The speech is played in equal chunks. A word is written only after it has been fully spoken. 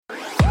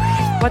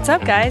What's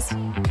up, guys?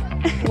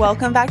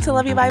 Welcome back to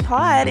Love You Bye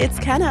Pod. It's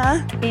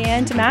Kenna.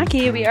 And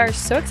Mackie. We are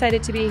so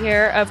excited to be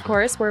here. Of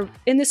course, we're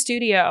in the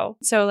studio.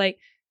 So,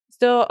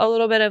 still a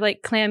little bit of,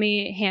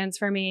 clammy hands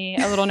for me.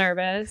 A little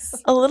nervous.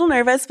 A little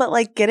nervous,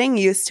 but, getting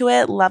used to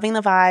it. Loving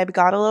the vibe.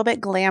 Got a little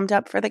bit glammed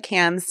up for the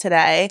cams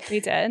today.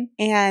 We did.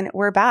 And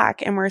we're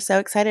back, and we're so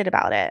excited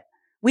about it.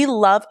 We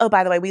love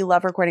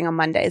recording on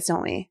Mondays,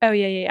 don't we? Oh,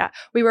 yeah.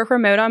 We work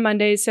remote on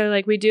Mondays. So,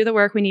 we do the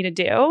work we need to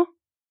do.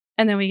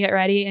 And then we get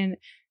ready and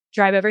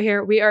drive over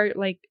here. We are,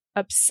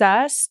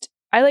 obsessed.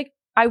 I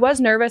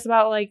was nervous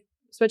about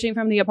switching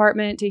from the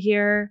apartment to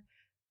here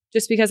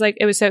just because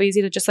it was so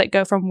easy to just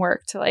go from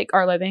work to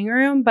our living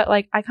room, but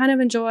I kind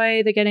of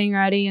enjoy the getting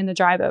ready and the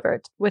drive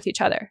over with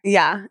each other.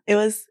 Yeah, it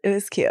was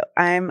cute.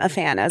 I'm a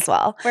fan as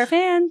well. We're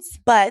fans.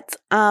 But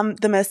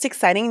the most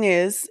exciting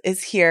news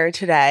is here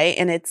today,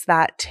 and it's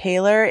that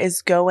Taylor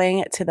is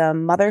going to the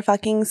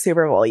motherfucking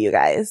Super Bowl, you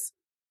guys.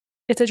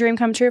 It's a dream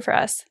come true for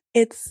us.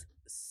 It's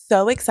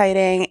so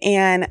exciting.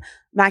 And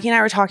Mackie and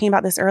I were talking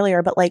about this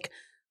earlier, but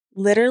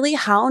literally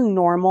how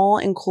normal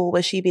and cool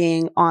was she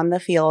being on the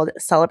field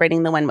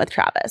celebrating the win with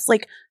Travis?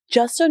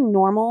 Just a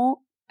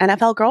normal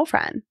NFL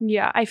girlfriend.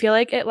 Yeah, I feel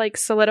like it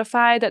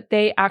solidified that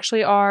they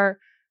actually are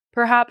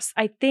perhaps,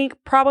 I think,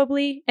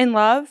 probably in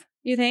love,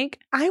 you think?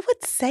 I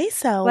would say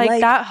so.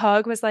 That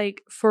hug was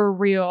for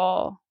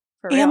real.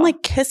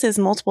 And kisses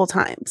multiple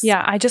times.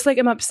 Yeah, I just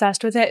am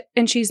obsessed with it.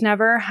 And she's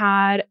never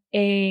had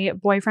a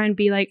boyfriend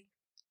be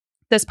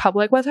this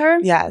public with her.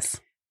 Yes.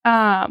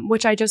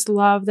 Which I just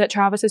love that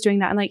Travis is doing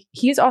that. And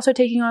he's also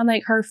taking on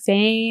her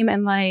fame.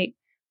 And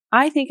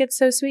I think it's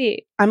so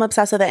sweet. I'm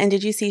obsessed with it. And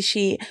did you see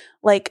she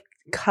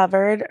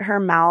covered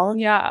her mouth?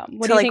 Yeah.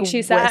 What do you think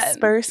she said?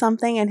 Whisper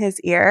something in his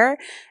ear.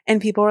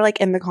 And people were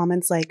in the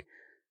comments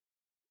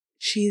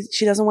she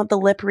doesn't want the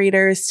lip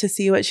readers to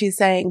see what she's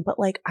saying. But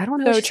I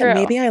don't know. So true.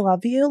 Maybe I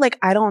love you.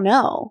 I don't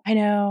know. I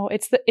know.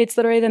 It's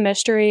literally the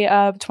mystery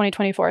of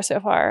 2024 so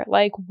far.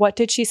 What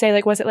did she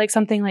say? Was it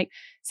something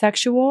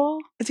sexual?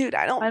 Dude,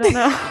 I don't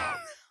know.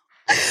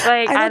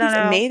 I don't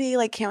know. Maybe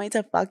can't wait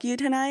to fuck you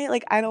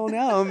tonight. I don't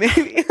know.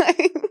 Maybe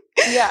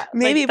yeah,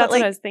 maybe. That's but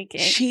what I was thinking.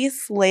 She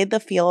slayed the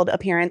field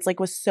appearance.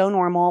 Was so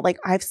normal.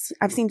 I've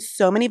seen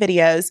so many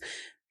videos.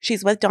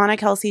 She's with Donna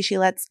Kelsey. She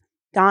lets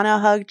Donna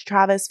hugged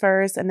Travis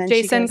first, and then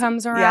Jason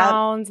comes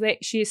around. Yep.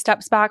 She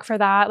steps back for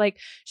that.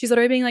 She's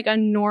literally being a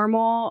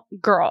normal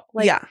girl.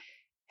 Yeah,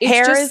 it's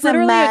hair just is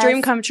literally a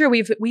dream come true.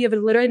 We have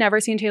literally never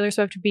seen Taylor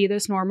Swift be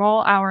this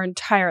normal our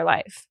entire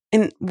life,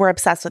 and we're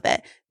obsessed with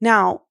it.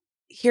 Now,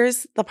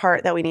 here's the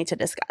part that we need to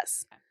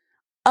discuss.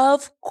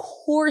 Of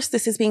course,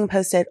 this is being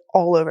posted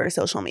all over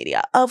social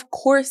media. Of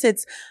course,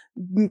 it's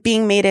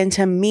being made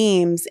into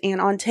memes and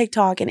on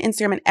TikTok and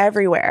Instagram and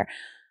everywhere.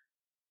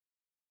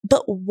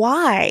 But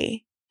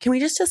why? Can we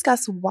just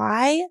discuss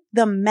why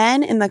the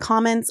men in the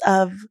comments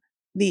of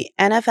the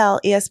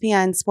NFL,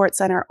 ESPN,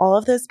 SportsCenter, all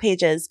of those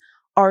pages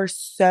are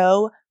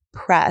so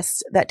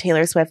pressed that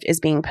Taylor Swift is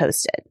being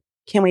posted?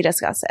 Can we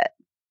discuss it?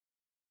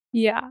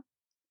 Yeah.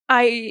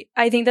 I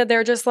think that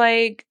they're just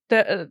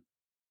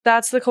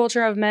that's the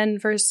culture of men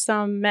for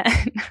some men.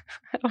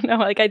 I don't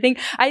know. I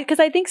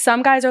think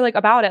some guys are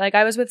about it.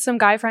 I was with some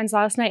guy friends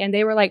last night and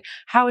they were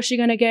how is she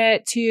going to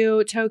get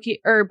to Tokyo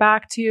or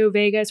back to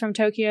Vegas from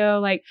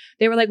Tokyo?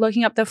 They were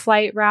looking up the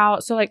flight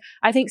route. So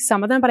I think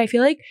some of them, but I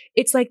feel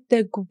it's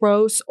the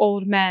gross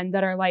old men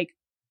that are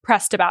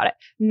pressed about it,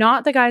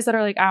 not the guys that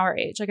are our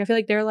age. I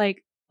feel they're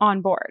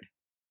on board.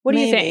 What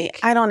do you think?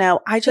 I don't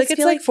know. I just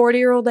feel it's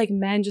 40-year-old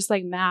men just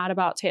mad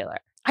about Taylor.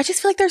 I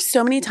just feel there's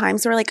so many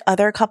times where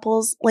other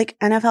couples,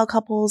 NFL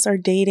couples are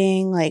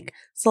dating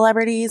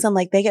celebrities and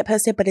they get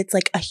posted, but it's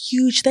a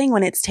huge thing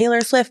when it's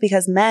Taylor Swift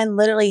because men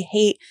literally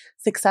hate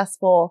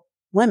successful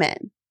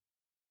women.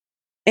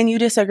 And you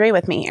disagree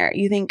with me here.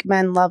 You think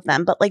men love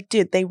them, but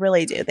dude, they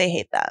really do. They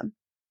hate them.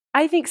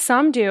 I think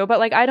some do,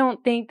 but I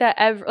don't think that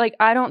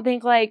I don't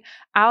think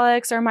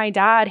Alex or my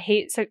dad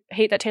hate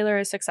that Taylor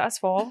is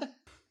successful.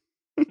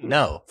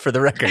 No, for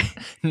the record.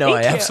 No,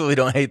 I absolutely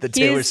don't hate the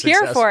Taylor successful.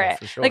 He's here for it.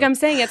 For sure. I'm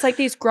saying, it's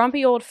these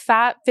grumpy old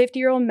fat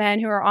 50-year-old men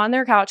who are on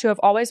their couch who have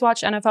always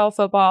watched NFL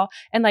football.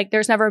 And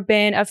there's never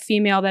been a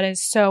female that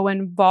is so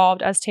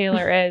involved as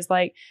Taylor is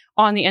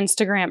on the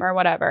Instagram or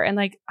whatever. And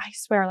I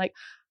swear,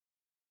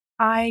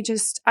 I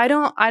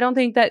don't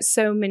think that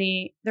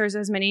there's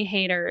as many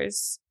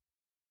haters.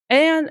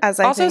 And as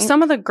also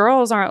some of the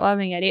girls aren't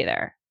loving it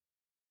either.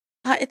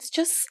 It's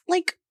just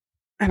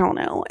I don't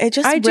know.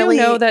 I do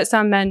know that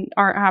some men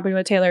aren't happy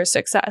with Taylor's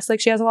success.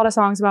 She has a lot of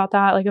songs about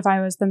that. If I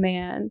Was the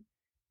Man,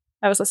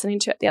 I was listening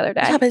to it the other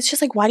day. Yeah, but it's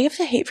just why do you have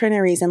to hate for no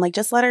reason?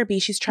 Just let her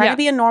be. She's trying to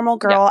be a normal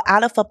girl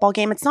at a football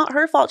game. It's not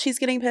her fault she's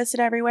getting posted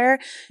everywhere.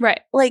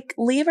 Right.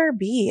 Leave her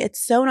be.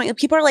 It's so annoying.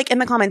 People are in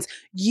the comments,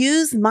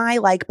 use my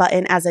like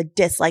button as a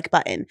dislike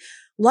button.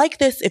 Like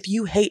this if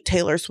you hate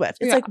Taylor Swift.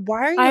 It's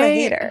why are you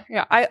a hater?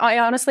 Yeah, I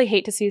honestly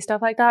hate to see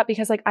stuff like that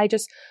because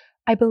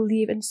I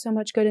believe in so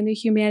much good in the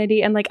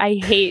humanity and I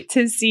hate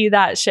to see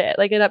that shit.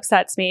 It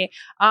upsets me.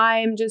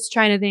 I'm just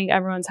trying to think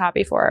everyone's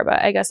happy for her,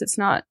 but I guess it's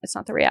not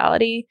the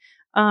reality.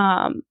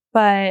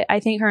 But I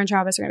think her and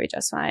Travis are going to be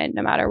just fine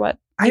no matter what,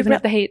 even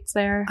if the hate's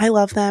there. I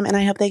love them and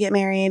I hope they get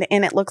married.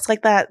 And it looks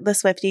like that the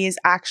Swifties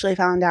actually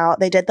found out,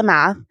 they did the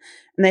math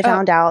and they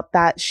found out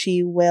that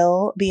she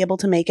will be able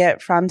to make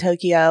it from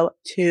Tokyo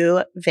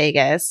to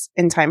Vegas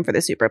in time for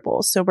the Super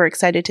Bowl. So we're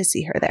excited to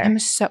see her there. I'm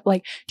so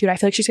like, dude, I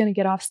feel like she's going to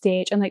get off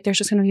stage and like there's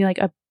just going to be like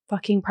a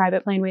fucking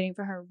private plane waiting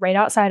for her right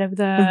outside of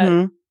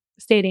the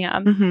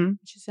stadium.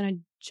 She's going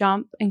to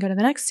jump and go to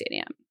the next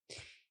stadium.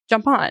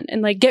 Jump on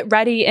and like get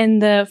ready in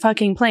the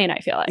fucking plane, I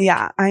feel like.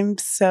 Yeah, I'm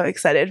so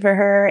excited for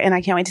her and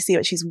I can't wait to see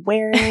what she's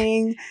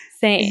wearing.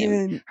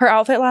 Same. Her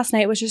outfit last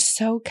night was just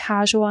so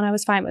casual and I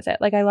was fine with it.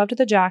 Like I loved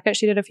the jacket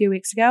she did a few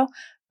weeks ago,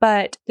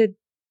 but the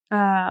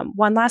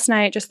one last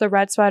night, just the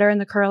red sweater and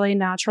the curly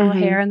natural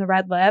hair and the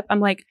red lip. I'm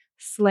like,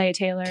 slay,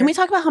 Taylor. Can we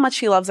talk about how much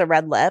she loves a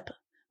red lip?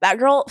 That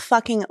girl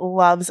fucking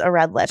loves a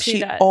red lip.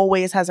 She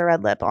always has a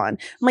red lip on. I'm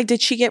like, did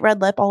she get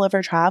red lip all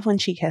over Trav when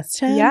she kissed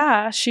him?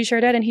 Yeah, she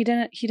sure did. And he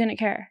didn't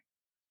care.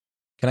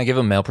 Can I give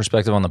a male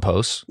perspective on the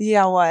post?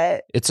 Yeah,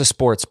 what? It's a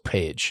sports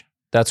page.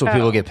 That's what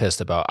people get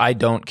pissed about. I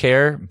don't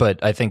care,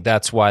 but I think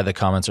that's why the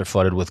comments are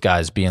flooded with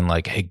guys being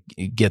like, hey,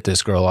 get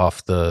this girl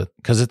off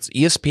because it's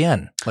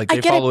ESPN. Like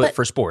they follow it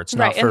for sports,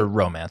 not for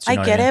romance.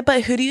 I get it,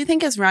 but who do you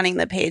think is running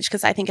the page?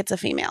 Because I think it's a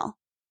female.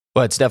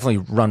 Well, it's definitely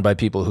run by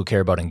people who care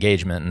about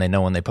engagement and they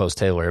know when they post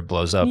Taylor, it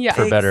blows up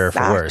for better or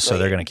for worse. So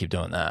they're going to keep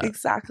doing that.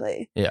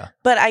 Exactly. Yeah.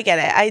 But I get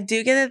it. I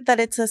do get it that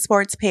it's a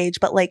sports page,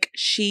 but like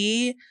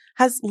she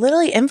has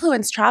literally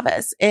influenced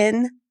Travis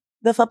in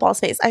the football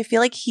space. I feel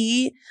like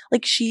she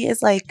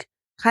is like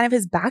kind of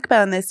his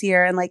backbone this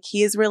year. And like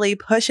he is really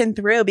pushing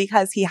through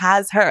because he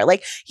has her.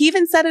 Like he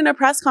even said in a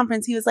press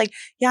conference, he was like,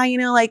 yeah, you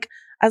know, like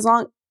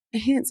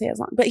he didn't say as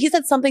long, but he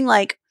said something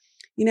like,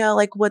 you know,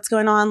 like what's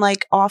going on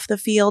like off the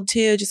field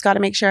too. Just got to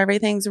make sure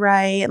everything's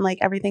right and like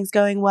everything's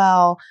going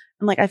well.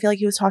 And like I feel like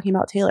he was talking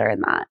about Taylor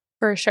in that.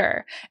 For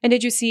sure. And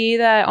did you see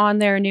that on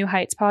their New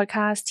Heights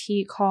podcast,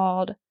 he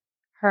called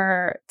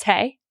her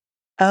Tay?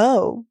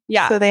 Oh.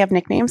 Yeah. So they have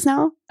nicknames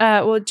now?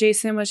 Well,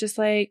 Jason was just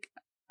like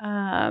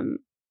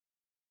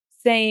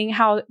saying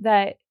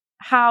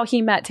how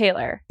he met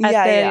Taylor at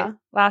the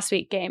last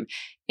week game.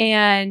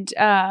 And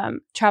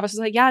Travis was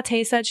like, yeah,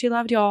 Tay said she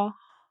loved y'all.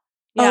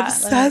 Yeah,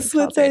 obsessed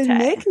with their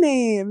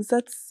nicknames.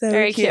 That's so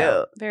very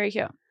cute. Very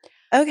cute.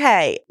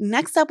 Okay,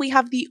 next up we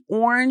have the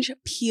orange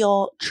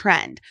peel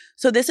trend.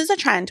 So this is a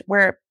trend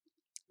where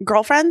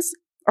girlfriends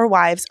or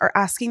wives are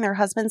asking their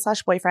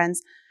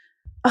husbands/boyfriends,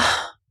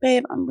 oh,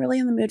 babe, I'm really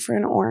in the mood for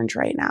an orange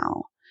right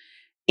now.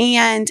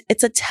 And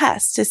it's a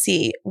test to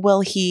see,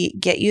 will he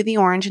get you the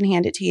orange and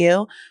hand it to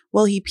you?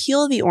 Will he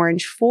peel the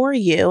orange for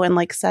you and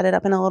like set it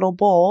up in a little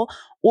bowl?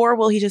 Or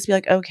will he just be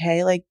like,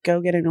 okay, like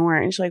go get an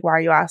orange? Like, why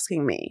are you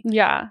asking me?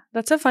 Yeah,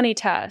 that's a funny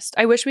test.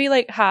 I wish we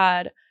like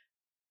had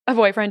a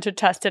boyfriend to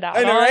test it out.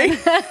 I know,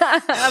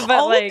 right?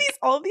 But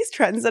all of these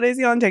trends that I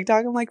see on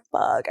TikTok, I'm like,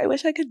 fuck, I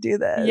wish I could do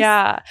this.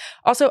 Yeah.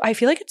 Also, I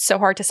feel like it's so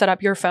hard to set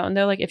up your phone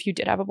though. Like if you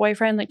did have a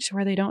boyfriend, like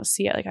where they don't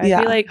see it. Like I'd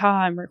be like,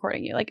 I'm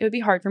recording you. Like it would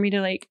be hard for me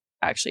to like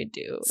actually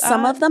do that.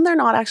 Some of them, they're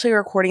not actually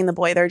recording the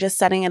boy. They're just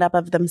setting it up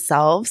of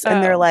themselves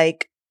and they're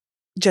like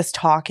just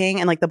talking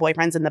and like the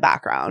boyfriend's in the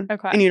background.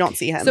 Okay. And you don't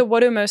see him. So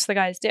what do most of the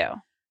guys do?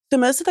 So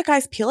most of the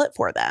guys peel it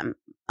for them.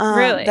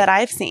 Really? That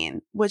I've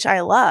seen, which I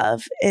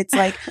love. It's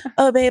like,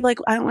 oh, babe, like,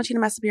 I don't want you to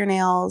mess up your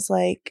nails.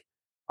 Like,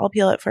 I'll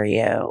peel it for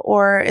you.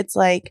 Or it's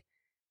like,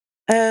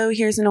 oh,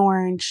 here's an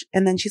orange.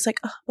 And then she's like,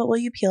 oh, but will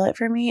you peel it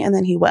for me? And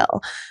then he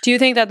will. Do you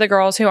think that the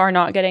girls who are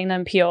not getting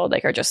them peeled,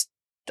 like, are just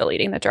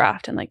deleting the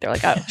draft and like, they're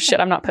like, oh, shit,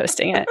 I'm not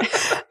posting it?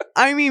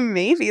 I mean,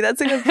 maybe. That's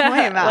a good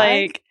point,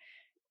 Matt.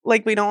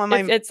 Like, we don't want my...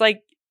 It's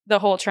like, the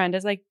whole trend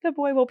is like, the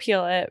boy will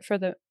peel it for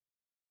the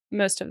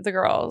most of the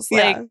girls. Yeah.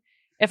 Like,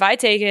 if I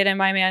take it and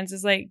my man's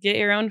is like, get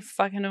your own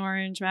fucking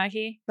orange,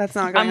 Mackie. That's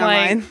not going on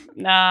mine.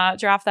 Nah,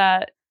 draft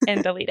that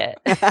and delete it.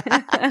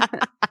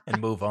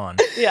 And move on.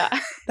 Yeah.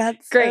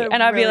 That's great.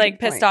 And I'd be like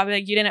pissed off,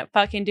 like, you didn't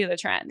fucking do the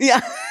trend.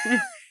 Yeah.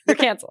 You're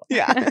canceled.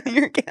 Yeah,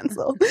 you're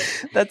canceled.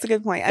 That's a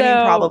good point. I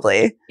mean,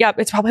 probably. Yeah,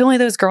 it's probably only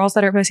those girls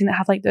that are posting that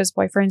have like those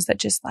boyfriends that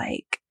just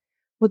like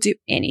will do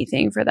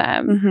anything for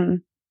them. Mm-hmm.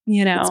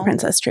 You know? It's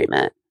princess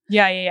treatment.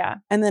 Yeah.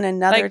 And then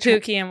another like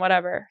Pookie and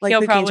whatever. Like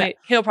he'll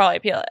probably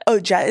peel it. Oh,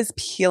 Jet is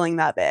peeling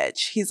that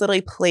bitch. He's literally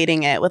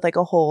plating it with like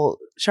a whole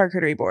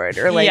charcuterie board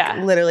or like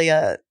literally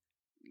a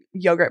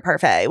yogurt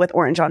parfait with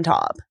orange on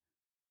top.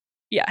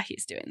 Yeah,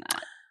 he's doing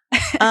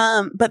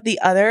that. But the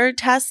other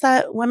test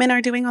that women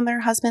are doing on their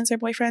husbands or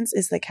boyfriends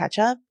is the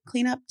ketchup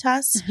cleanup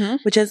test,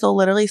 which is they'll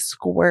literally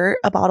squirt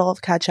a bottle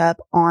of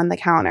ketchup on the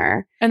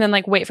counter. And then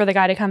like wait for the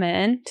guy to come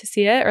in to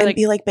see it or and like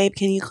be like, babe,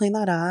 can you clean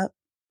that up?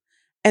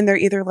 And they're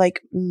either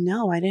like,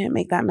 no, I didn't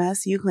make that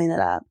mess. You clean it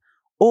up.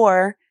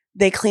 Or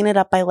they clean it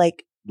up by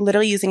like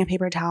literally using a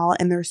paper towel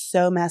and they're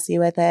so messy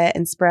with it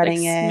and spreading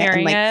like it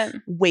and like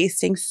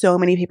wasting so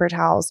many paper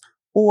towels.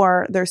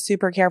 Or they're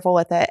super careful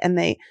with it and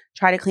they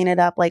try to clean it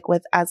up like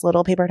with as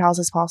little paper towels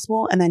as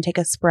possible and then take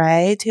a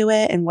spray to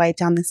it and wipe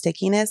down the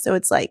stickiness. So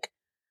it's like,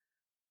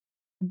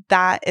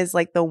 that is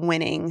like the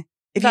winning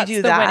If That's you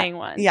do the that, winning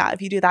one. Yeah,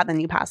 if you do that,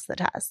 then you pass the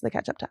test, the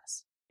ketchup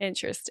test.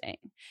 Interesting.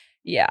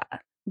 Yeah.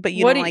 But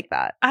you don't like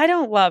that. I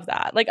don't love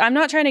that. Like, I'm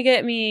not trying to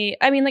get me.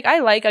 I mean, like,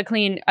 I like a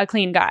clean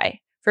guy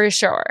for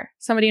sure.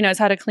 Somebody who knows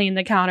how to clean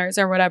the counters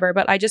or whatever.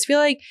 But I just feel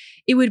like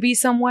it would be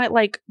somewhat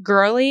like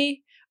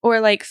girly or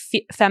like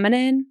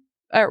feminine.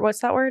 Or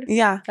what's that word?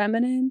 Yeah.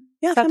 Feminine?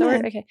 Yeah, Is that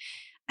feminine. the word?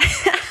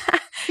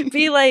 Okay.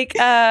 Be like,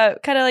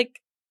 kind of like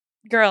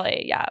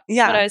girly. Yeah.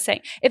 Yeah. That's what I was saying.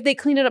 If they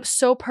cleaned it up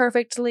so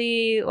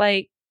perfectly,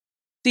 like.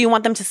 Do you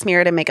want them to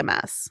smear it and make a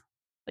mess?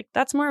 Like,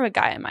 that's more of a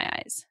guy in my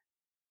eyes.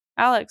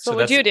 Alex, what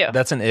would you you do?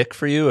 That's an ick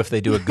for you if they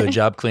do a good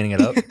job cleaning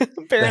it up?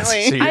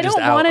 Apparently. So I don't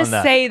want to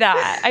say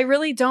that. I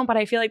really don't, but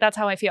I feel like that's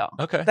how I feel.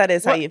 Okay. That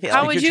is how you feel.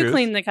 How would you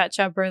clean the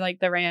ketchup or like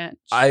the ranch?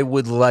 I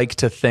would like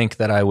to think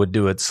that I would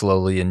do it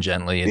slowly and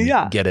gently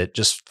and get it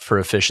just for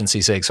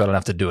efficiency's sake so I don't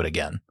have to do it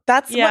again.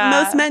 That's what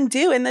most men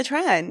do in the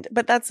trend,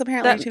 but that's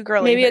apparently too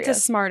girly. Maybe it's a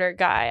smarter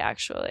guy,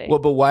 actually. Well,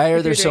 but why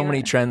are there so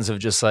many trends of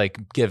just like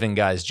giving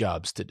guys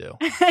jobs to do?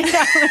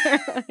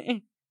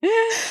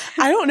 I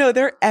don't know.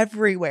 They're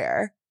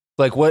everywhere.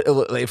 Like what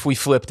if we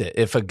flipped it?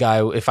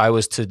 If I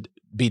was to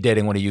be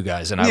dating one of you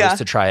guys and I was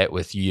to try it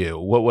with you,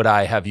 what would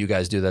I have you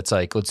guys do that's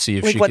like, let's see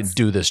if she can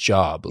do this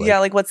job? Like,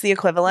 like what's the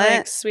equivalent?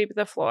 Like sweep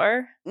the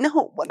floor?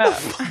 No, what the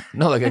fuck?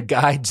 No, like a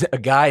guy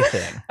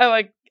thing.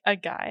 Oh, a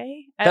guy?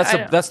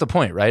 That's the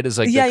point, right? Is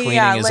like the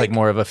cleaning is like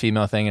more of a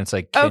female thing and it's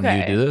like,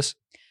 can you do this?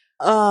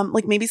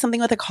 Like maybe something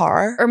with a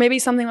car. Or maybe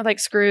something with like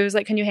screws,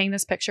 like can you hang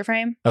this picture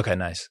frame? Okay,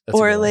 nice. That's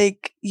or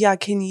like,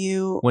 can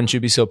you Wouldn't you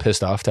be so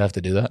pissed off to have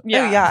to do that?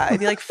 Yeah. Oh, yeah. I'd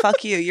be like,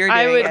 fuck you, you're doing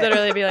I would it.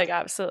 literally be like,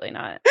 absolutely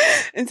not.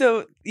 And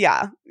so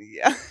yeah.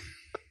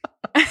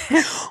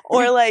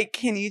 Or like,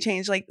 can you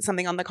change like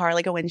something on the car,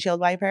 like a windshield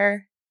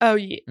wiper? Oh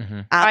yeah.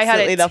 Mm-hmm. I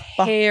had a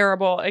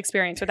terrible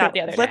experience with that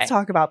the other day. Let's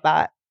talk about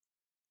that.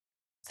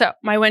 So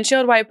my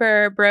windshield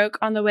wiper broke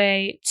on the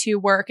way to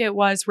work. It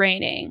was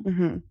raining.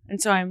 Mm-hmm.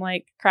 And so I'm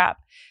like, crap.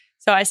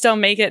 So I still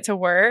make it to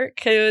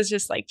work. It was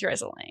just like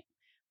drizzling.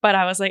 But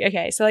I was like,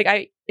 okay, so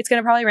like it's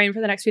going to probably rain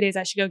for the next few days.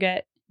 I should go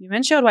get new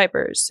windshield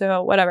wipers.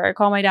 So whatever. I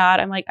call my dad.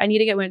 I'm like, I need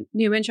to get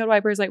new windshield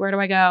wipers. Like, where do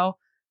I go?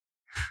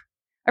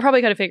 I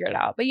probably could have figured it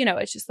out. But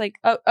it's just like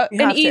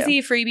an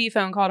easy freebie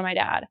phone call to my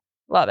dad.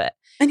 Love it.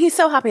 And he's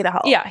so happy to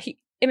help. Yeah.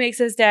 It makes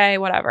his day,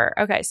 whatever.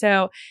 Okay,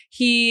 so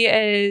he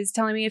is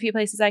telling me a few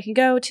places I can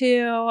go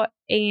to.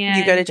 And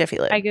you go to Jiffy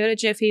Lube. I go to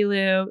Jiffy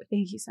Lube.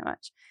 Thank you so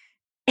much.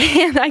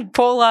 And I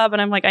pull up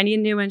and I'm like, I need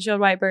new windshield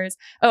wipers.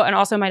 Oh, and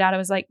also my dad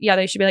was like, yeah,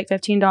 they should be like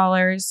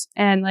 $15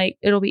 and like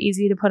it'll be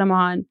easy to put them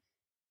on.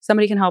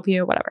 Somebody can help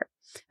you, whatever.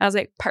 I was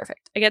like,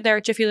 perfect. I get there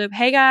at Jiffy Lube.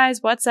 Hey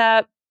guys, what's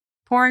up?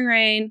 Pouring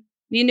rain.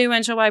 Need new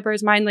windshield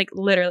wipers. Mine like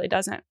literally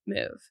doesn't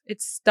move.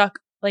 It's stuck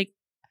like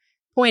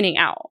pointing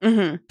out.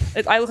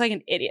 Mm-hmm. I look like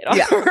an idiot on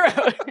the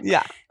road.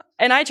 Yeah.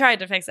 And I tried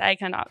to fix it. I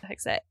cannot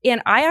fix it.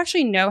 And I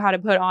actually know how to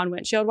put on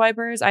windshield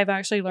wipers. I've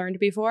actually learned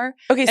before.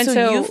 Okay,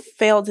 so you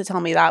failed to tell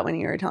me that when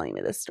you were telling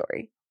me this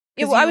story.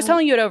 Yeah, well, I was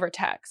telling you it over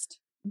text.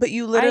 But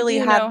you literally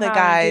had the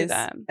guys.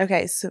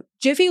 Okay, so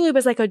Jiffy Lube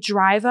is like a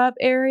drive-up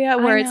area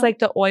where it's like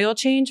the oil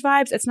change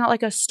vibes. It's not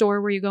like a store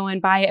where you go and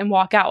buy it and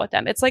walk out with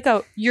them. It's like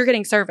you're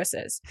getting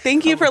services.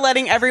 Thank you for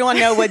letting everyone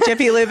know what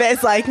Jiffy Lube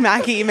is like,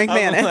 Mackie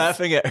McManus. I'm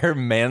laughing at her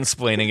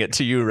mansplaining it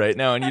to you right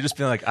now, and you just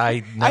being like,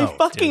 I know. I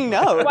fucking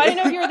know. Well, I didn't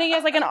know if you were thinking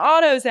it's like an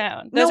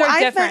AutoZone. Those are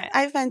different.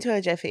 I've been to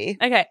a Jiffy.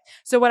 Okay,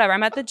 so whatever.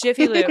 I'm at the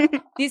Jiffy Lube.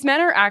 These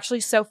men are actually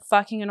so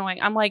fucking annoying.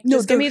 I'm like,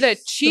 just give me the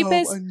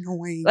cheapest. So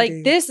annoying, like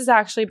dude. this is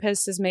actually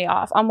pisses me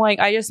off. I'm like,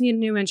 I just need a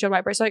new windshield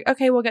wiper. So like,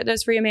 okay, we'll get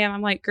those for you, ma'am.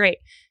 I'm like, great.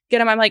 Get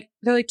them. I'm like,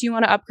 they're like, do you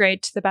want to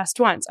upgrade to the best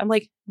ones? I'm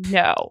like,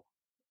 no.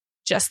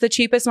 Just the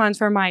cheapest ones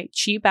for my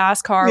cheap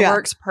ass car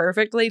works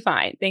perfectly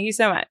fine. Thank you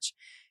so much.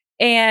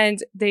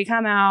 And they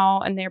come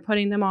out and they're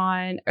putting them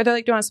on. Or they're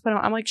like, do you want us to put them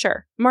on? I'm like,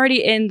 sure. I'm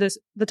already in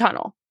the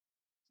tunnel.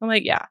 I'm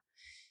like, yeah.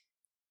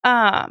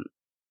 They're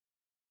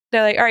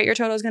like, all right, your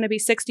total is going to be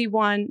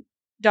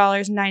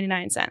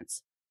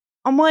 $61.99.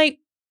 I'm like,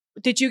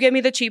 did you give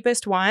me the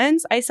cheapest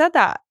ones? I said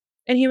that.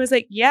 And he was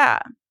like, yeah.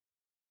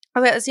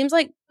 Okay, it seems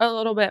like a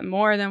little bit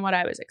more than what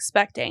I was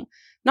expecting.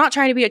 Not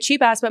trying to be a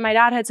cheap ass, but my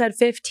dad had said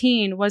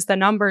 15 was the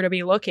number to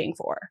be looking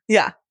for.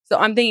 Yeah. So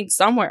I'm thinking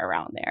somewhere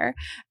around there.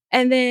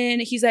 And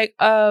then he's like,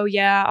 oh,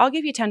 yeah, I'll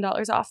give you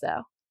 $10 off,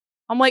 though.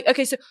 I'm like,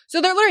 okay, so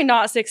they're literally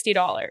not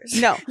 $60.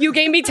 No. You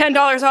gave me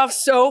 $10 off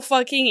so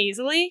fucking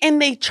easily.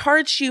 And they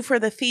charged you for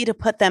the fee to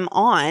put them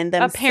on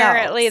themselves.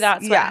 Apparently,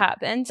 that's what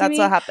happened to me. That's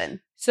what happened.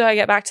 So I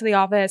get back to the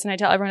office and I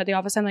tell everyone at the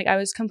office, I'm like, I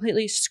was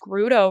completely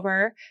screwed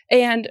over.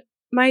 And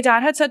my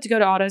dad had said to go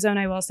to AutoZone,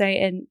 I will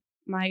say, and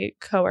my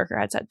coworker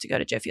had said to go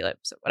to Jiffy Lube.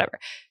 So whatever.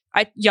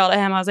 I yelled at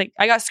him. I was like,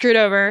 I got screwed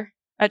over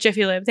at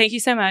Jiffy Lube. Thank you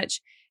so much.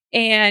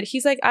 And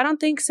he's like, I don't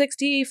think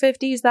 60,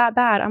 50 is that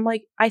bad. I'm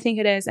like, I think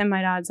it is. And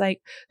my dad's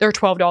like, they're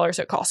 $12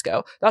 at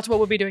Costco. That's what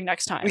we'll be doing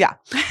next time. Yeah.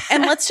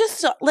 And let's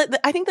just,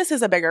 I think this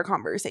is a bigger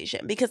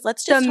conversation because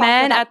let's just the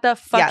men at the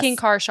fucking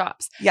car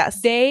shops.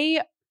 Yes.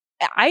 They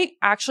I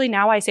actually,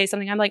 now I say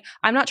something, I'm like,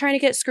 I'm not trying to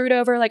get screwed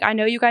over. Like, I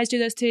know you guys do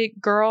this to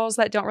girls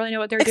that don't really know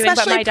what they're doing,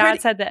 but my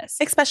dad said this.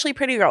 Especially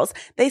pretty girls.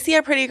 They see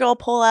a pretty girl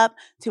pull up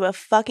to a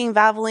fucking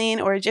Vaseline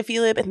or a Jiffy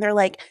Lube and they're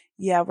like,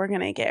 yeah, we're going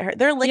to get her.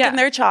 They're licking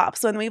their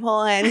chops when we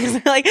pull in.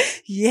 They're like,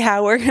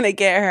 yeah, we're going to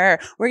get her.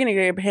 We're going to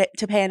get her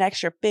to pay an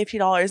extra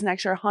 $50, an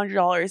extra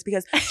 $100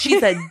 because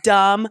she's a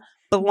dumb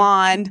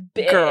blonde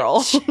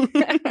girl.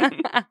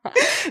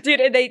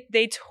 Dude,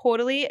 they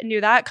totally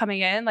knew that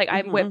coming in. Like,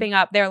 I'm whipping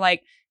up. They're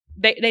like,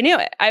 they knew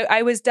it.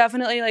 I was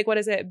definitely like, what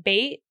is it?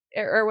 Bait?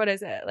 Or what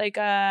is it? Like,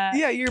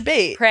 yeah, you're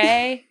bait.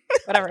 Prey?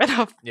 Whatever the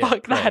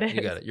fuck prey. that is.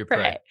 You got it. You're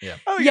prey. Yeah.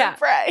 Oh, you're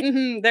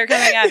prey. They're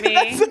coming at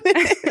me.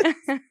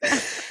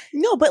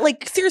 No, but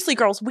like, seriously,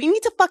 girls, we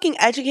need to fucking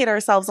educate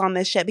ourselves on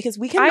this shit because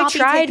we cannot I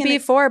tried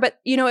before, but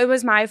you know, it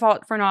was my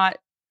fault for not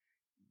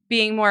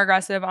being more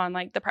aggressive on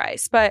like the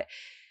price. But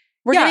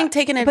we're getting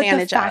taken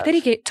advantage of. The fact that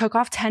he took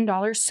off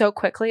 $10 so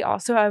quickly,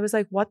 also, I was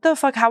like, what the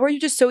fuck? How are you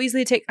just so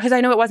easily take? Because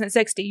I know it wasn't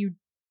 60.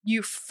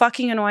 You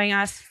fucking annoying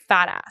ass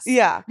fat ass.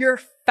 Yeah. You're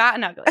fat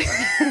and ugly.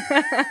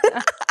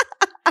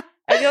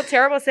 I feel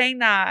terrible saying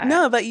that.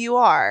 No, but you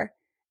are.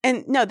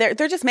 And no, they're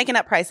just making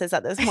up prices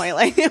at this point.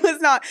 Like, it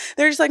was not,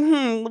 they're just like,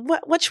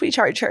 what should we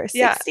charge her? 60?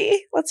 Yeah.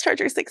 Let's charge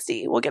her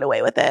 60. We'll get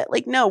away with it.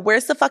 Like, no,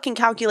 where's the fucking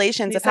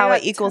calculations of how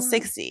it equals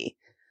 60?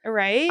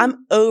 Right?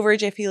 I'm over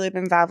Jiffy Lube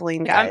and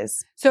Vaseline,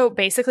 guys. So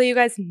basically, you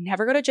guys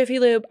never go to Jiffy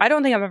Lube. I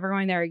don't think I'm ever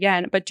going there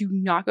again, but do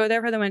not go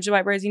there for the windshield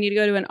wipers. You need to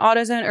go to an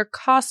AutoZone or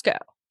Costco.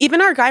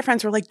 Even our guy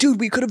friends were like, dude,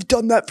 we could have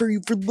done that for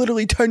you for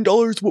literally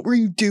 $10. What were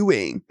you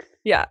doing?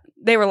 Yeah,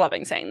 they were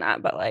loving saying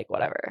that, but like,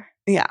 whatever.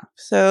 Yeah.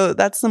 So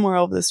that's the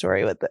moral of the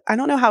story. I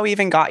don't know how we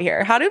even got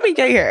here. How did we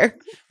get here?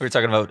 We were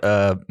talking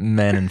about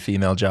men and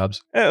female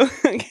jobs. Oh,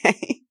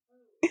 okay.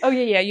 Oh,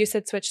 yeah. You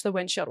said switch the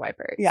windshield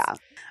wipers. Yeah.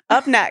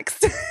 Up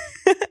next,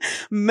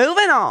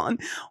 moving on.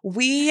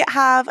 We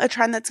have a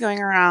trend that's going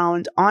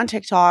around on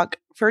TikTok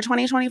for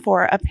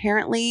 2024.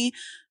 Apparently,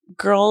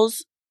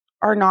 girls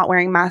are not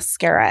wearing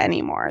mascara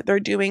anymore. They're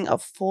doing a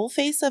full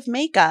face of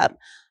makeup,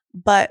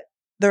 but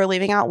they're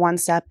leaving out one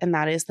step, and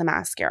that is the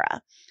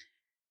mascara.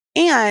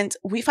 And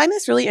we find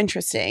this really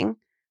interesting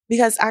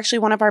because actually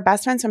one of our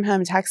best friends from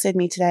home texted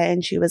me today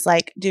and she was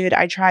like, dude,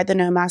 I tried the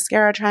no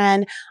mascara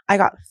trend. I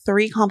got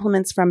 3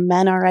 compliments from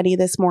men already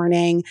this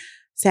morning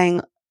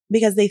saying,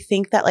 because they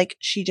think that like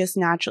she is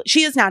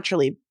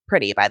naturally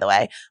pretty, by the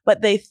way,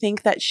 but they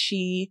think that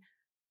she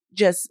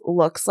just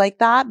looks like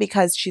that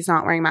because she's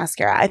not wearing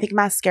mascara. I think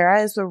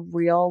mascara is the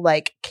real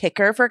like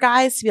kicker for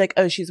guys to be like,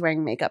 oh, she's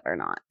wearing makeup or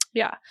not.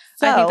 Yeah,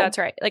 so, I think that's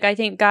right. Like, I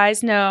think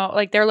guys know,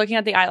 like, they're looking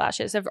at the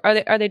eyelashes.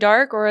 Are they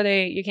dark or are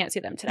they, you can't see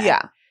them today?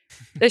 Yeah.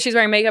 That she's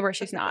wearing makeup or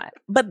she's not.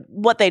 But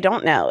what they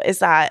don't know is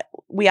that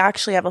we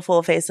actually have a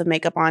full face of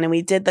makeup on and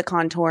we did the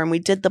contour and we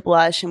did the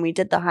blush and we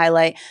did the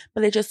highlight,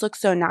 but it just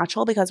looks so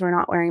natural because we're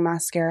not wearing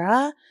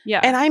mascara. Yeah.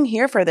 And I'm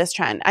here for this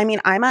trend. I mean,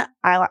 I'm a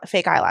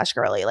fake eyelash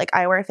girly. Like,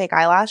 I wear fake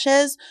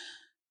eyelashes.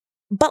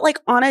 But like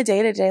on a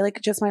day-to-day, like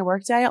just my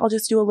work day, I'll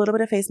just do a little bit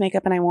of face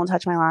makeup and I won't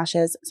touch my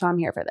lashes. So I'm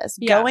here for this.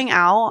 Yeah. Going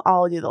out,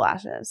 I'll do the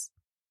lashes.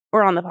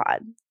 Or on the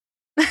pod.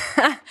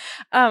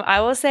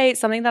 I will say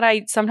something that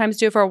I sometimes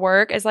do for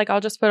work is like I'll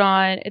just put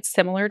on, it's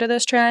similar to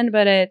this trend,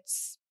 but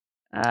it's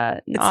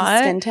not. It's the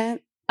skin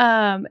tint?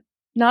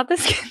 Not the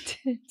skin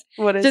tint.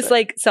 What is just it?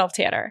 Like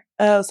self-tanner.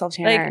 Oh,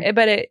 self-tanner. Like,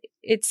 but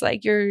it's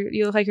like you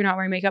look like you're not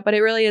wearing makeup, but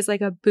it really is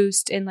like a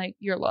boost in like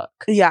your look.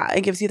 Yeah,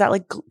 it gives you that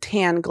like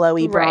tan,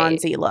 glowy,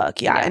 bronzy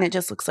look. Yeah, and it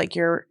just looks like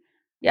you're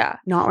not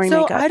wearing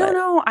makeup. I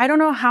don't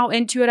know how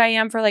into it I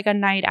am for like a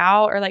night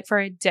out or like for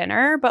a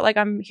dinner, but like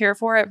I'm here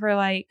for it for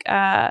like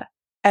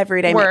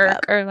everyday work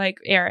makeup or like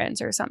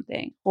errands or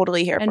something.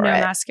 Totally here and for it.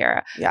 And no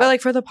mascara. Yeah. But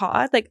like for the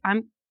pod, like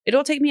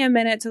it'll take me a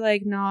minute to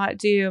like not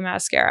do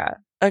mascara.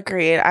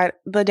 Agreed.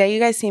 The day you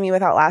guys see me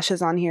without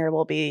lashes on here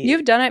will be...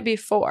 You've done it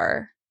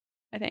before,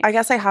 I think. I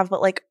guess I have, but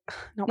like...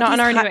 Not in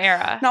our new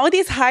era. Not with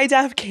these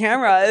high-def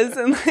cameras.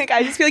 And like,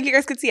 I just feel like you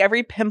guys could see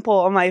every pimple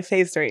on my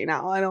face right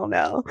now. I don't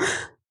know.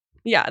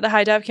 Yeah, the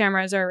high-def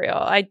cameras are real.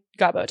 I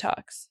got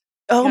Botox.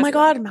 Oh my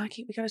God,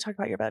 Mackie, we got to talk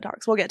about your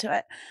Botox. We'll get to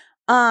it.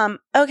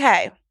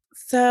 Okay.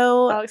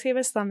 So... Alex gave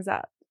us thumbs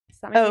up. Does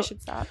that mean we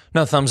should stop?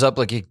 No, thumbs up.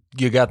 Like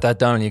you got that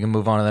done and you can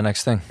move on to the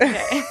next thing.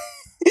 Okay.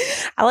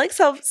 Alex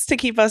helps to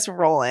keep us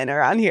rolling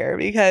around here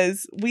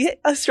because we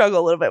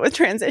struggle a little bit with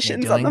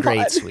transitions on the pod. You're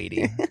doing great,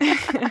 sweetie.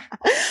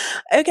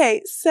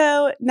 Okay,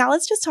 so now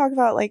let's just talk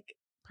about like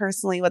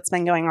personally what's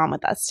been going on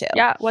with us too.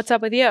 Yeah, what's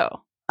up with you?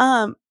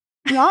 Not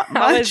much.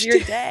 How was your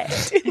day?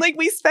 Like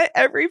we spent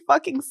every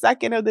fucking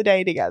second of the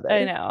day together.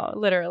 I know,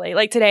 literally.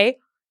 Like today,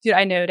 dude,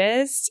 I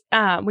noticed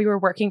we were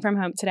working from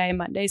home today.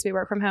 Mondays we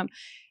work from home.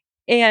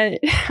 And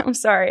I'm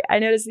sorry, I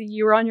noticed that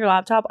you were on your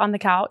laptop on the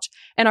couch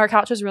and our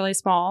couch was really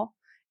small.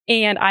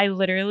 And I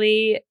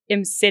literally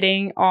am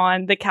sitting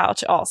on the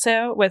couch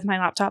also with my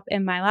laptop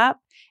in my lap.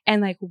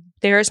 And like,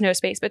 there's no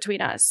space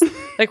between us.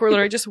 Like, we're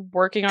literally just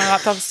working on our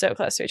laptops so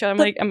close to each other. I'm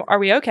like, are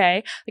we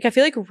okay? Like, I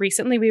feel like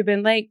recently we've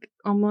been like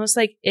almost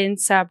like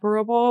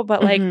inseparable,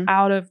 but like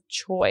out of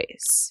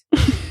choice.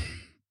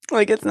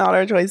 Like, it's not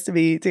our choice to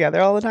be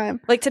together all the time.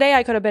 Like, today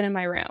I could have been in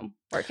my room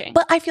working.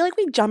 But I feel like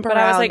we jump around.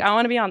 But I was like, I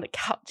want to be on the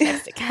couch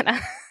next to Kenna.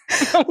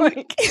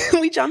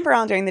 We jump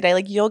around during the day.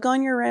 Like, you'll go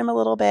in your room a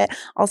little bit.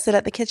 I'll sit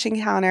at the kitchen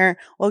counter.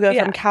 We'll go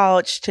from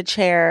couch to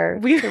chair.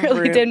 We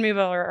really did move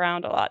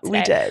around a lot today.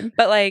 We did.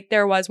 But, like,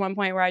 there was one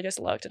point where I just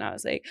looked and I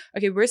was like,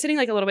 okay, we're sitting,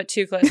 like, a little bit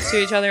too close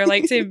to each other,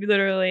 like, to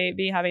literally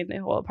be having the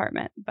whole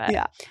apartment. But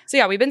yeah. So,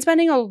 yeah, we've been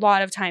spending a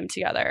lot of time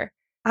together.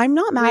 I'm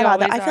not mad about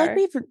that. I feel like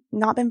we've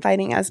not been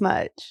fighting as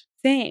much.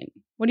 Same.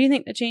 What do you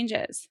think the change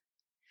is?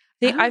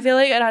 I feel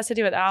like it has to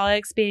do with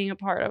Alex being a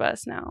part of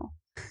us now.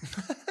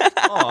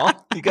 Aw,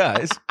 you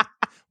guys.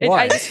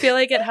 Why? I just feel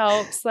like it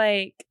helps,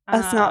 like...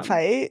 us not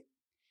fight?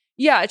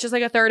 Yeah, it's just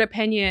like a third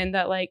opinion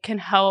that, like, can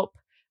help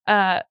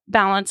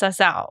balance us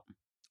out.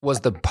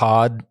 Was the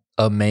pod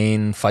a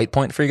main fight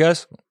point for you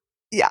guys?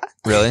 Yeah.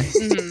 Really?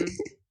 Mm-hmm.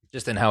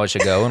 Just in how it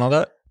should go and all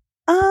that?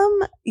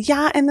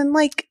 Yeah, and then,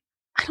 like,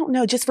 I don't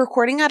know, just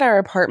recording at our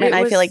apartment,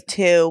 I feel like,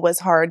 too, was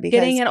hard because...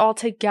 Getting it all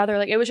together.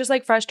 Like, it was just,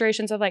 like,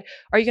 frustrations of, like,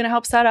 are you going to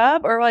help set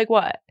up or, like,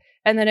 what?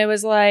 And then it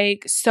was,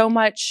 like, so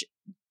much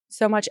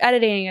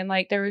editing and,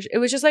 like, it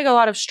was just, like, a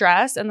lot of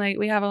stress. And, like,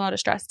 we have a lot of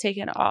stress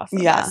taken off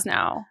of us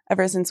now.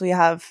 Ever since we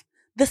have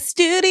the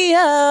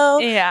studio.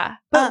 Yeah.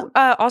 But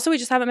also, we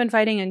just haven't been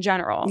fighting in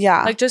general.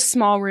 Yeah. Like, just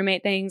small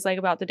roommate things, like,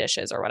 about the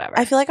dishes or whatever.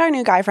 I feel like our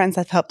new guy friends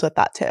have helped with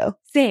that, too.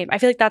 Same. I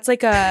feel like that's,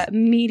 like, a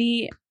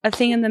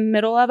thing in the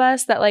middle of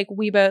us that, like,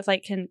 we both,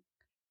 like, can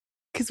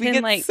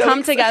like so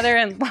come together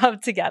and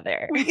love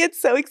together. We get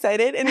so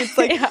excited and it's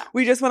like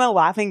we just want to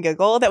laugh and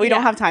giggle that we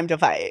don't have time to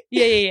fight.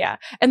 Yeah.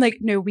 And like,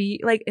 no, we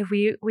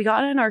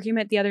got in an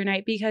argument the other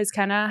night because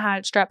Kenna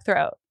had strep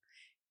throat.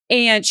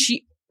 And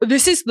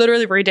this is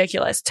literally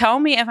ridiculous. Tell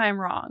me if I'm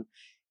wrong.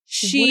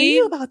 What are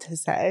you about to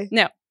say?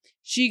 No.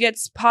 She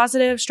gets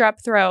positive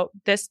strep throat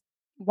this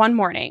one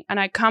morning. And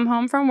I come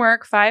home from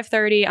work,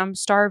 5:30. I'm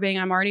starving.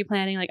 I'm already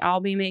planning, like,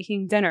 I'll be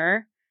making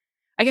dinner.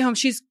 I get home.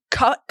 She's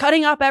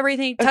cutting up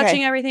everything,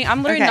 touching everything.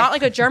 I'm literally not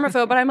like a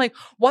germaphobe, but I'm like,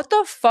 what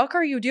the fuck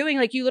are you doing?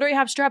 Like, you literally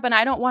have strep and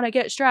I don't want to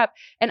get strep.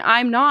 And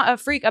I'm not a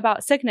freak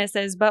about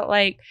sicknesses, but,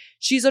 like,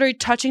 she's literally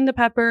touching the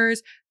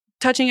peppers,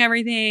 touching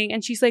everything.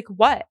 And she's like,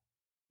 what?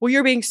 Well,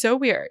 you're being so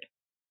weird.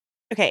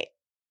 Okay.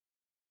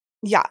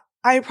 Yeah.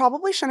 I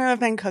probably shouldn't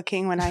have been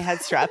cooking when I had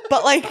strep,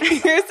 but, like,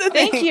 here's the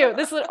thing. Thank you.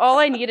 This is all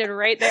I needed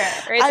right there.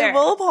 I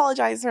will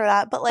apologize for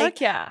that, but, like,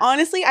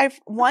 honestly,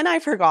 I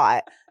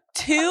forgot.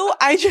 2,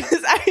 I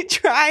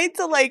tried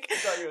to, like, I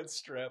thought you had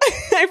strep.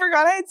 I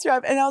forgot I had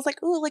strep, and I was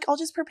like, "Ooh, like, I'll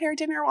just prepare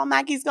dinner while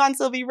Maggie's gone,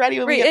 so it'll be ready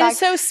when we get back." It's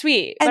so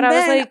sweet, and but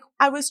then I was like,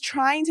 I was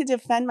trying to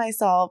defend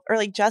myself or,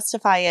 like,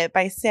 justify it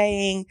by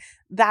saying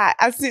that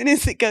as soon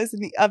as it goes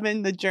in the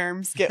oven, the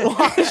germs get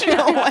washed away.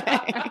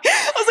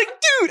 I was like,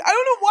 dude, I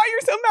don't know why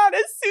you're so mad.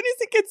 As soon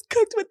as it gets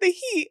cooked with the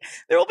heat,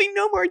 there will be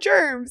no more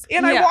germs.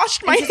 And I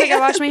washed my hands. Like, I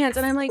washed my hands.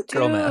 And I'm like,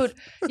 dude,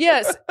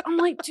 yes. I'm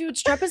like, dude,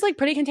 strep is, like,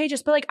 pretty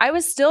contagious. But, like, I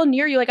was still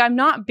near you. Like, I'm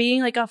not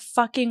being, like, a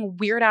fucking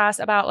weird ass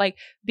about, like,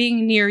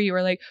 being near you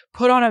or, like,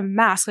 put on a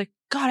mask. Like,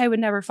 God, I would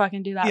never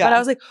fucking do that. Yeah. But I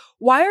was like,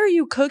 why are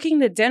you cooking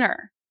the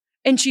dinner?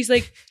 And she's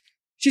like,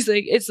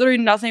 it's literally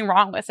nothing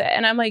wrong with it.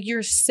 And I'm like,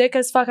 you're sick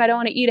as fuck. I don't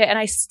want to eat it. And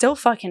I still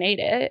fucking ate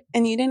it.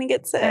 And you didn't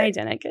get sick. I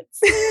didn't get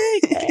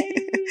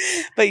sick.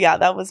 But yeah,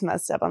 that was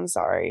messed up. I'm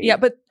sorry. Yeah,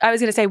 but I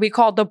was going to say, we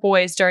called the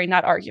boys during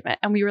that argument.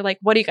 And we were like,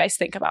 what do you guys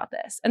think about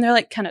this? And they're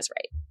like, Kenna's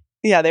right.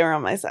 Yeah, they were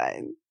on my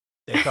side.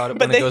 They thought it,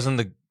 when it goes in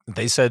the...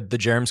 They said the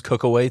germs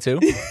cook away too?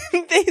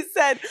 They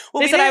said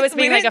I was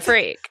being like a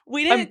freak.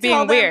 We didn't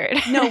being weird.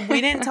 No,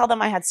 we didn't tell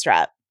them I had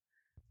strep.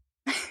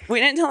 We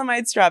didn't tell them I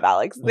had strep,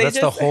 Alex. Well, that's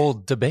the whole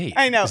debate.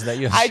 I know.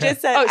 I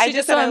just said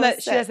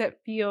that she doesn't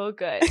feel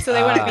good. So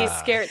they wouldn't be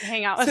scared to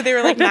hang out with her. So they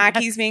were like,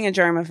 Mackie's being a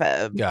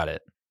germaphobe. Got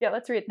it. Yeah,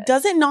 let's read this.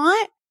 Does it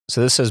not?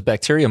 So this says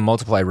bacteria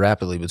multiply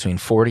rapidly between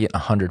 40 and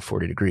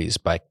 140 degrees.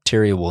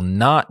 Bacteria will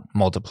not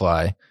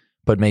multiply,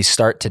 but may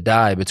start to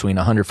die between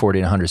 140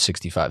 and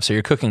 165. So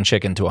you're cooking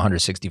chicken to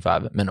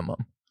 165 at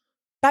minimum.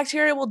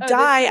 Bacteria will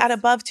die at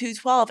above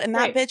 212, and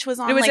that bitch was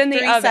on like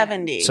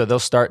 370. So they'll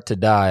start to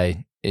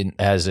die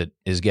as it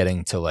is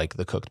getting to, like,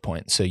 the cooked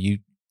point. So you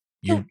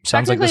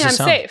sounds like this is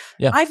safe.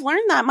 Yeah, I've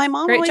learned that. My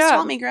mom always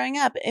taught me growing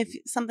up, if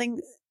something,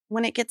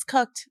 when it gets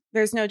cooked,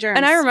 there's no germs.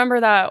 And I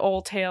remember that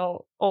old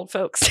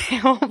folks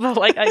tale, but,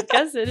 like, I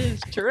guess it is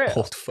true.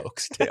 Old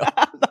folks tale.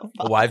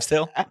 A wives'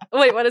 tale?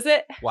 Wait, what is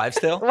it? Wives'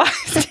 tale?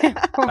 Wives' tale.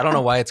 I don't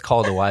know why it's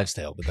called a wives'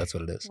 tale, but that's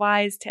what it is.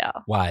 Wives'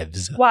 tale.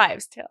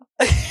 Wives' tale.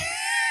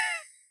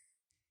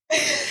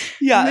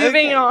 Yeah.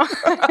 Moving on.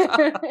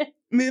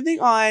 Moving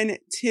on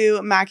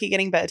to Mackie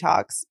getting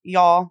Botox,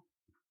 y'all.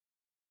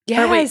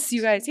 Yes,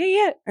 you guys.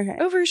 Yeah. Okay.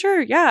 Oh, for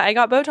sure. Yeah, I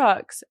got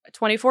Botox.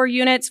 24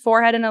 units,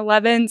 forehead and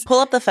 11s. Pull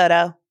up the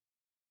photo.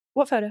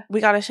 What photo?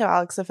 We got to show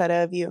Alex a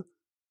photo of you.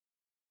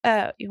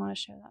 Oh, you want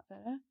to show that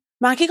photo?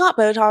 Mackie got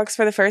Botox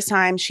for the first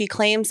time. She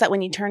claims that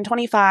when you turn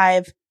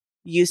 25,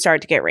 you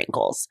start to get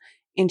wrinkles.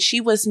 And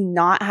she was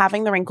not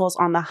having the wrinkles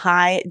on the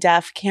high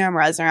def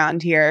cameras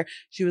around here.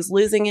 She was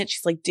losing it.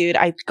 She's like, dude,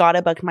 I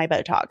gotta book my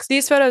Botox.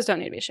 These photos don't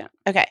need to be shown.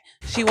 Okay.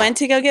 She went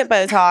to go get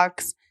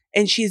Botox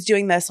and she's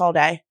doing this all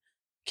day.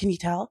 Can you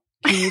tell?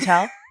 Can you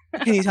tell?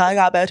 Can you tell I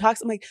got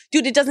Botox? I'm like,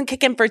 dude, it doesn't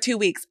kick in for 2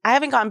 weeks. I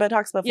haven't gotten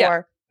Botox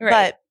before,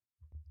 but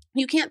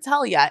you can't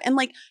tell yet. And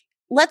like,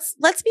 let's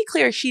be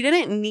clear. She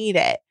didn't need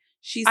it.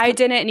 I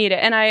didn't need it.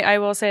 And I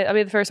will say, I'll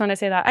be the first one to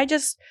say that. I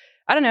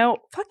don't know,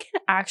 fucking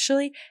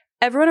actually,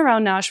 everyone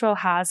around Nashville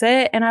has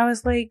it. And I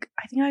was like,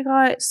 I think I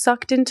got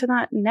sucked into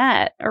that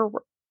net or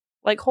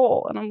like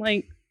hole. And I'm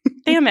like,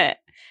 damn it.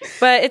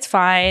 But it's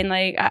fine.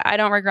 Like, I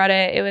don't regret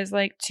it. It was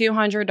like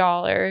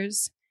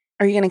 $200.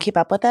 Are you going to keep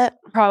up with it?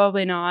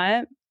 Probably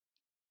not.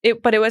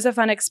 But it was a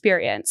fun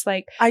experience.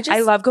 Like,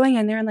 I love going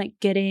in there and like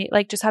getting,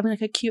 like just having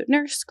like a cute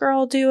nurse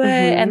girl do it.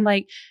 And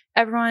like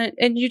everyone,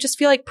 and you just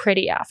feel like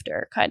pretty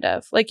after, kind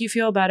of. Like you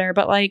feel better.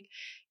 But like,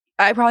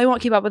 I probably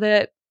won't keep up with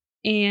it.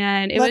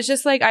 And it was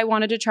just like, I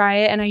wanted to try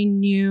it and I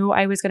knew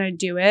I was going to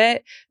do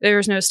it. There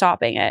was no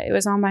stopping it. It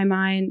was on my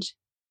mind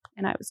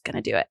and I was going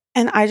to do it.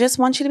 And I just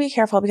want you to be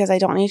careful because I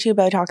don't need you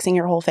Botoxing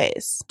your whole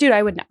face. Dude,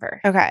 I would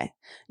never. Okay.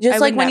 Just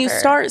like when you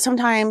start,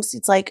 sometimes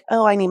it's like,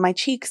 oh, I need my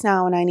cheeks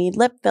now and I need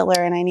lip filler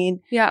and I need.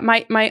 Yeah.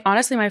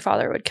 Honestly, my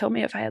father would kill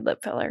me if I had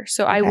lip filler.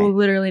 So I will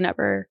literally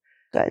never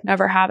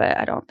have it.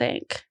 I don't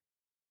think.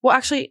 Well,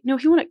 actually, no,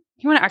 he wouldn't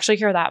actually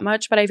care that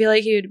much, but I feel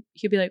like he'd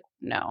be like,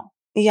 no.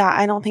 Yeah,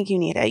 I don't think you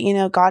need it. You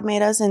know, God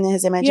made us in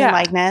his image and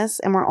likeness,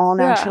 and we're all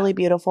naturally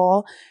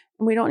beautiful.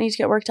 And we don't need to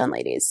get work done,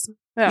 ladies.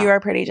 Yeah. You are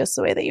pretty just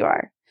the way that you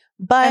are.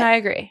 And I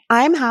agree.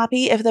 I'm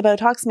happy if the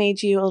Botox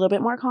made you a little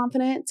bit more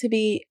confident to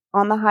be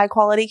on the high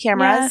quality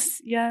cameras.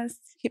 Yes.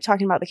 Keep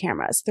talking about the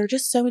cameras. They're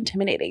just so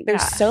intimidating.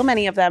 There's so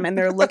many of them, and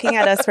they're looking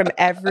at us from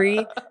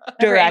every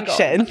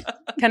direction.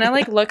 Kind of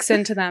like looks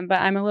into them, but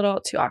I'm a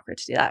little too awkward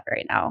to do that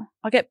right now.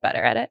 I'll get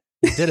better at it.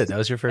 You did it. That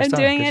was your first time.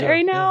 I'm doing it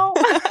right now.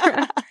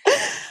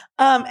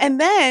 And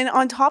then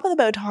on top of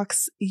the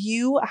Botox,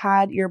 you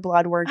had your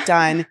blood work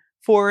done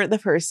for the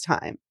first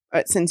time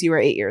since you were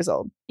 8 years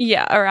old.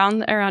 Yeah,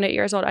 around 8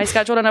 years old. I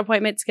scheduled an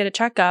appointment to get a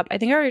checkup. I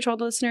think I already told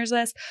the listeners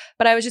this,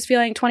 but I was just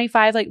feeling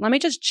 25. Like, let me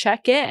just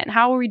check in.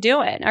 How are we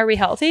doing? Are we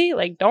healthy?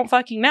 Like, don't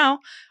fucking know.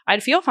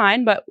 I'd feel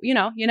fine, but you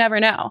know, you never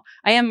know.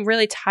 I am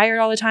really tired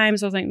all the time.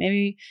 So I was like,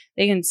 maybe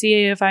they can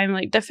see if I'm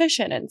like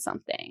deficient in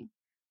something.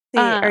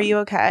 Are you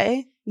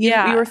okay?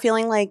 You were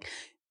feeling like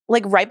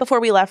right before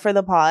we left for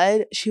the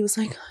pod, she was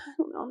like, I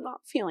don't know, I'm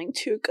not feeling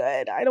too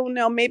good. I don't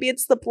know. Maybe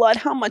it's the blood.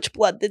 How much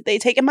blood did they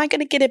take? Am I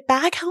going to get it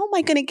back? How am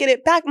I going to get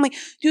it back? I'm like,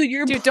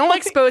 dude, don't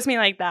expose me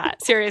like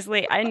that.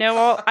 Seriously. I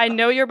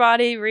know your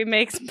body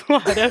remakes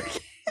blood. Okay?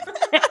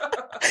 She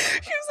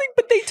was like,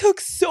 but they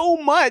took so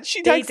much.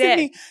 She texted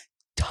me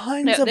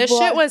tons of blood. This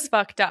shit was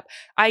fucked up.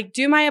 I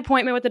do my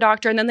appointment with the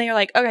doctor and then they're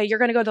like, okay, you're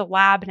going to go to the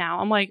lab now.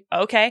 I'm like,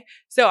 okay.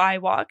 So I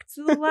walked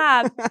to the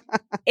lab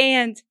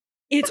and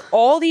it's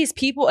all these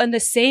people in the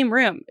same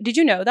room. Did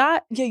you know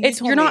that? Yeah,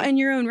 you're not in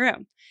your own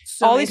room.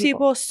 All these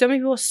people, so many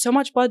people, so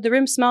much blood. The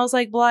room smells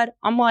like blood.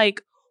 I'm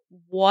like,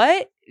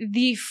 what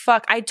the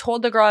fuck? I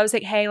told the girl, I was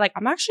like, hey, like,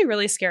 I'm actually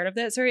really scared of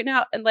this right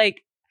now. And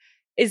like,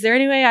 is there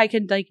any way I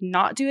could like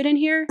not do it in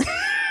here?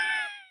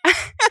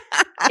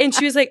 And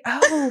she was like,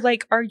 oh,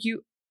 like, are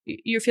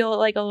you feel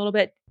like a little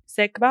bit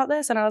sick about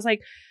this? And I was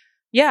like,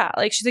 yeah.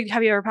 Like, she's like,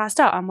 have you ever passed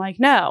out? I'm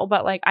like, no,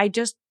 but like, I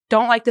just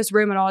don't like this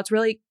room at all. It's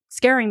really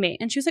scaring me.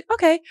 And she was like,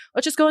 okay,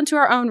 let's just go into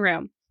our own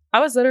room.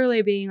 I was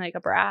literally being like a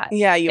brat.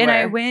 Yeah, you were. And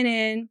I went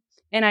in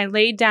and I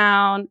laid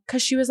down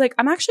because she was like,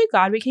 I'm actually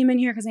glad we came in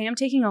here because I am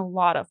taking a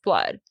lot of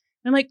blood. And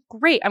I'm like,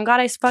 great. I'm glad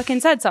I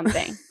fucking said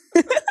something.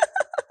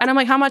 And I'm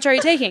like, how much are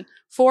you taking?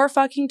 4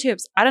 fucking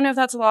tubes. I don't know if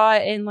that's a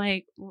lot in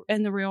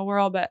the real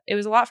world, but it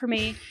was a lot for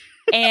me.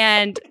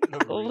 And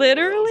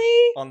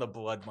literally on the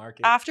blood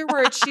market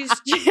afterwards, she's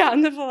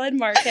on the blood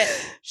market.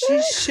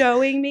 She's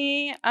showing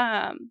me,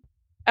 I'm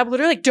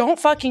literally like, don't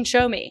fucking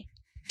show me.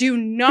 Do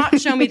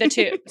not show me the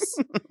tubes.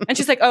 And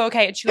she's like, oh,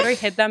 okay. And she literally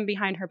hid them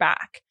behind her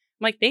back.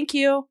 I'm like, thank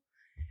you.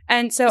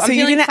 And so I'm feeling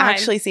you didn't fine.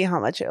 actually see how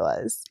much it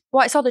was.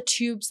 Well, I saw the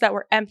tubes that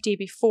were empty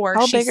before.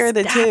 How big are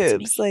the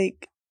tubes? Me.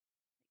 Like,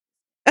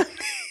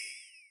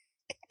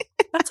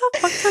 that's a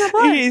fuck ton of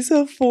blood. Okay,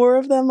 so 4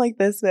 of them like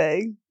this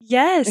big.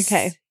 Yes.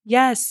 Okay.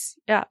 Yes.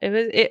 Yeah. It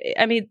was.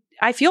 I mean,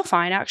 I feel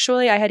fine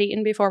actually. I had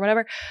eaten before,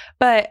 whatever.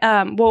 But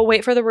we'll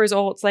wait for the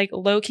results. Like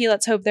low key,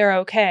 let's hope they're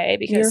okay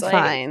because you're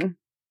fine.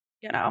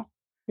 You know,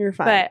 you're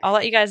fine. But I'll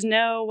let you guys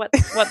know what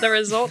the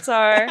results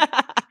are.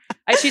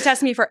 She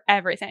tested me for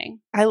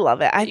everything. I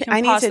love it. I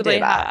need to do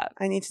that.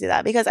 I need to do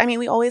that because I mean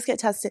we always get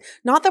tested.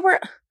 Not that we're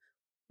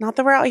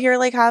out here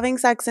like having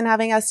sex and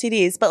having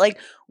STDs, but like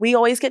we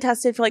always get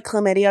tested for like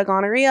chlamydia,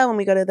 gonorrhea when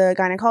we go to the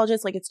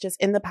gynecologist. Like it's just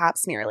in the pap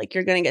smear. Like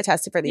you're going to get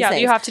tested for these things. Yeah,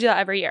 you have to do that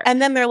every year.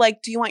 And then they're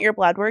like, do you want your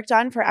blood work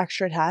done for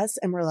extra tests?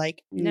 And we're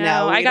like,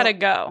 no, I got to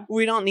go.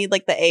 We don't need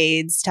like the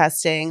AIDS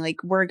testing.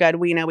 Like we're good.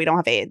 We know we don't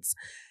have AIDS.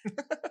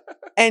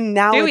 And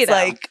now it's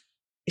like,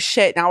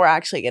 shit, now we're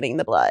actually getting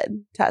the blood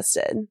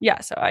tested.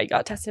 Yeah, so I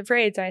got tested for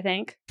AIDS, I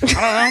think.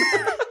 I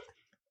don't know.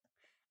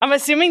 I'm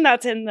assuming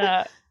that's in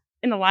the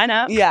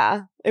lineup.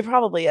 Yeah, it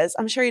probably is.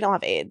 I'm sure you don't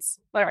have AIDS.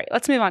 All right,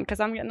 let's move on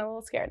because I'm getting a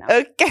little scared now.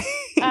 Okay.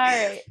 All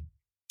right.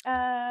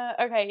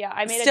 Okay, yeah.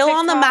 I made Still a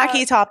on the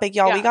Mackie topic,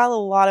 y'all. Yeah. We got a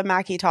lot of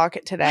Mackie talk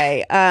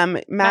today.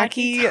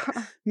 Mackie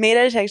made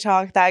a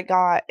TikTok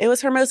that it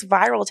was her most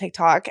viral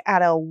TikTok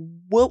at a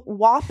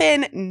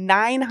whopping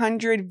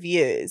 900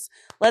 views.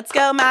 Let's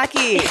go,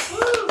 Mackie.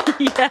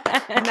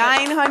 Yes.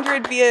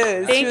 900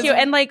 views. Thank you.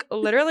 And like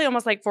literally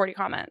almost like 40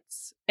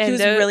 comments. And she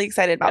was really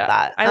excited about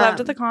that. I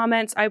loved the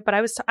comments. But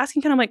I was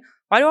asking kind of like,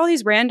 why do all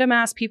these random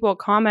ass people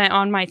comment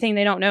on my thing?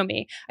 They don't know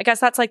me. I guess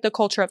that's like the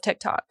culture of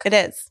TikTok. It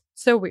is.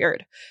 So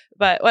weird,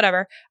 but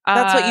whatever.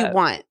 That's what you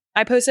want.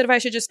 I posted if I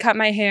should just cut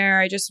my hair.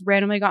 I just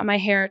randomly got my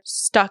hair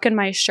stuck in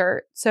my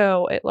shirt,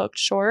 so it looked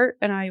short.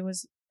 And I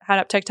had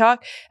up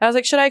TikTok. And I was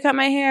like, should I cut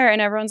my hair?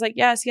 And everyone's like,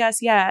 yes,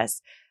 yes,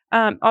 yes.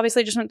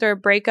 Obviously, just went through a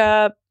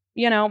breakup.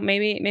 You know,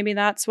 maybe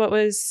that's what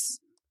was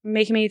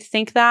making me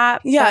think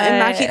that. Yeah, and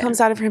Mackie comes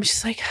out of her room.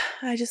 She's like,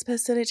 I just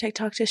posted a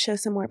TikTok to show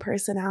some more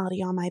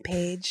personality on my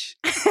page.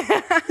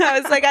 I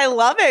was like, I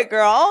love it,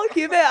 girl.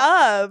 Keep it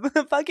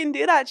up. Fucking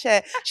do that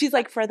shit. She's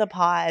like, for the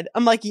pod.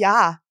 I'm like,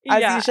 yeah,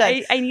 as you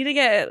should. I need to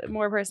get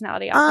more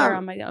personality out there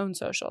on my own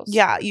socials.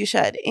 Yeah, you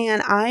should.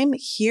 And I'm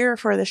here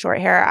for the short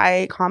hair.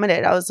 I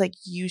commented. I was like,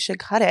 you should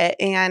cut it.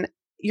 And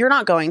you're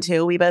not going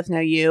to. We both know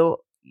you.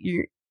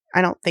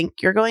 I don't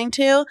think you're going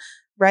to,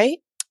 right?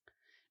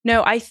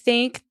 No, I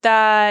think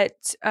that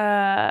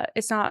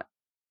it's not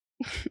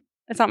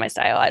it's not my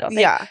style, I don't think.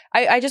 Yeah.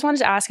 I just wanted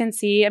to ask and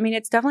see. I mean,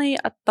 it's definitely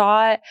a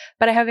thought,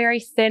 but I have very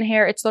thin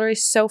hair. It's literally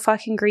so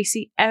fucking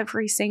greasy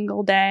every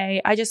single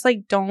day. I just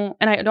like don't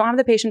have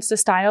the patience to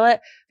style it.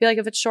 I feel like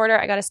if it's shorter,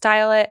 I got to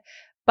style it.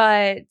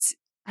 But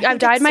I've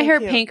dyed my hair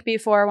pink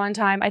before one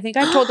time. I think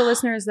I've told the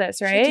listeners this,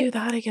 right? Should do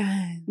that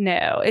again.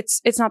 No,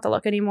 it's not the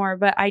look anymore,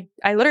 but I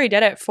literally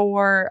did it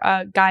for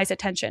guys'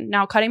 attention.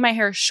 Now, cutting my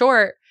hair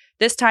short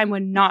this time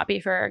would not be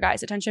for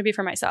guys' attention, it'd be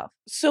for myself.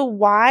 So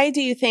why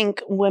do you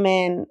think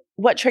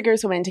what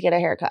triggers women to get a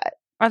haircut?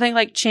 I think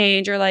like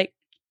change or like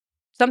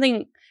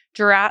something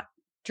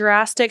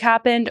drastic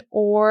happened,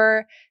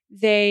 or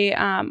they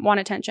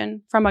want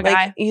attention from a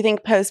guy. You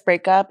think post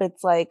breakup,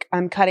 it's like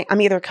I'm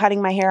either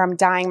cutting my hair, I'm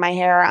dyeing my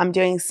hair, I'm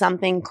doing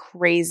something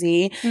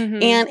crazy.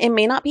 Mm-hmm. And it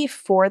may not be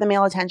for the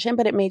male attention,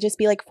 but it may just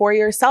be like for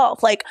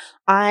yourself. Like,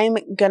 I'm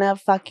gonna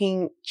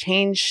fucking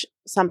change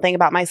something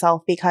about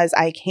myself because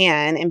I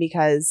can, and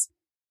because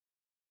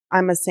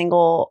I'm a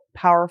single,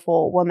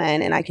 powerful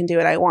woman and I can do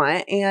what I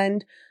want.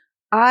 And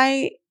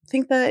I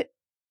think that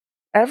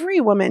every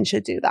woman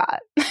should do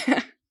that.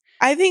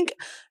 I think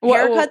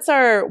haircuts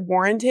are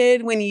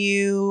warranted when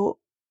you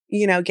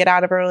get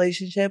out of a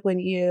relationship, when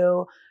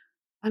you,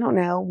 I don't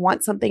know,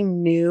 want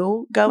something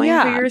new going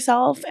for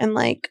yourself. And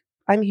like,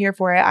 I'm here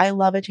for it. I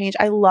love a change.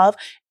 I love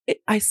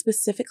it. I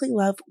specifically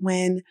love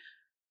when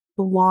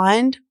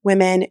blonde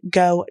women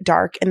go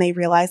dark and they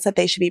realize that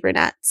they should be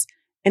brunettes.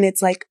 And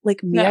it's like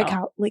Mia,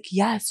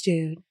 yes,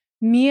 dude.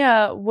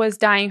 Mia was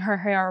dyeing her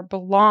hair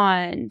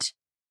blonde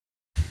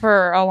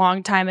for a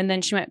long time, and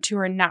then she went to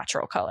her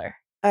natural color.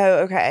 Oh,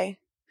 okay.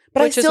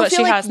 But which I still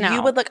feel like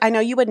you would look, I know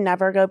you would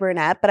never go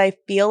brunette, but I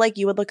feel like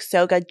you would look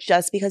so good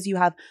just because you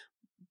have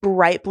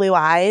bright blue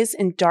eyes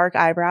and dark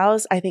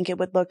eyebrows. I think it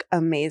would look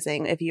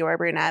amazing if you were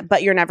brunette,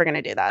 but you're never going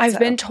to do that. I've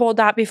been told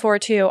that before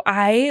too.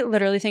 I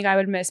literally think I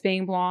would miss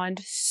being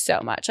blonde so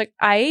much. Like,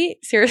 I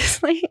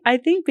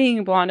think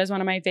being blonde is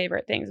one of my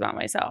favorite things about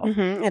myself.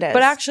 Mm-hmm, it is.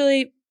 But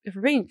actually, if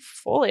we're being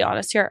fully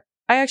honest here,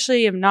 I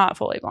actually am not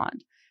fully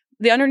blonde.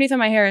 The underneath of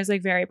my hair is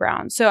like very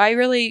brown. So I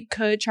really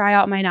could try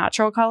out my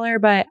natural color,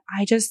 but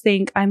I just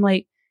think I'm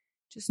like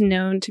just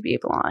known to be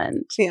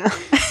blonde. Yeah.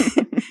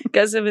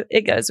 Because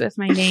it goes with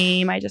my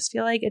name. I just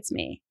feel like it's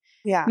me.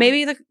 Yeah.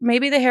 Maybe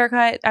the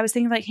haircut. I was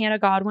thinking like Hannah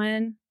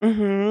Godwin.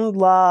 Mm-hmm.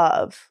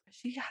 Love.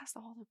 She has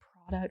all the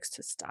products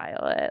to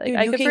style it. Like, dude,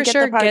 I could for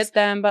sure get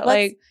them, but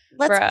let's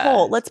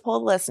poll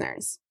the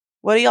listeners.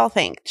 What do y'all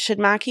think? Should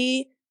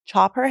Mackie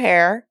chop her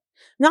hair?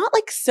 Not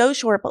like so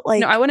short, but like,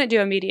 no, I wouldn't do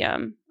a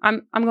medium.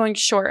 I'm going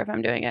short if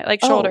I'm doing it,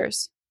 like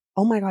shoulders.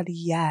 Oh my God,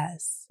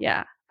 yes.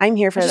 Yeah, I'm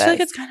here for this. I just feel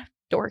like it's kind of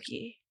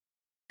dorky.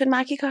 Should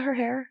Mackie cut her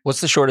hair?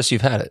 What's the shortest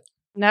you've had it?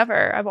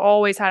 Never. I've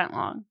always had it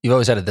long. You've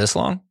always had it this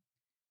long?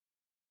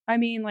 I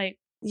mean, like,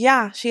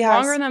 yeah, she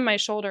has longer than my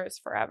shoulders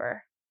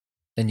forever.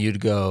 And you'd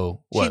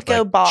go what? She'd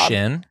go bob.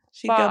 Chin?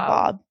 She'd go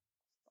bob.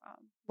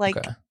 Like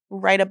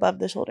right above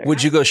the shoulder.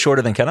 Would you go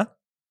shorter than Kenna?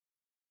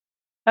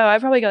 Oh,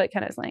 I'd probably go like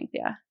Kenna's length.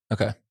 Yeah.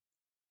 Okay.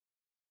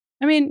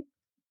 I mean,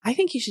 I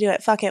think you should do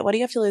it. Fuck it. What do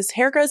you have to lose?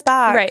 Hair grows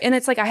back. Right. And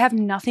it's like, I have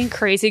nothing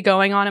crazy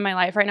going on in my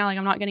life right now. Like,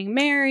 I'm not getting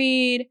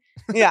married.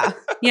 Yeah.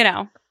 You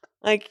know.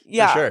 Like,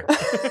 yeah. For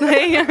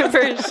sure.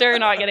 For sure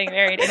not getting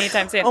married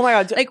anytime soon. Oh my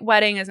God. Like,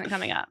 wedding isn't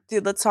coming up.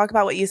 Dude, let's talk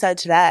about what you said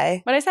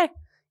today. What'd I say?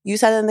 You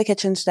said in the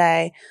kitchen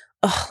today,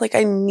 like,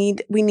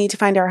 we need to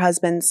find our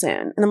husband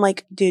soon. And I'm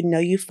like, dude, no,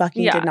 you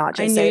fucking did not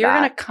just say that. I knew you were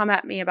going to come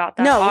at me about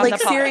that. No, like,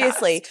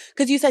 seriously.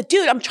 Because you said,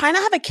 dude, I'm trying to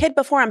have a kid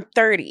before I'm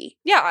 30.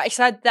 Yeah, I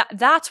said that.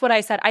 That's what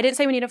I said. I didn't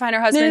say we need to find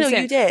our husband soon. No,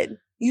 you did.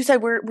 You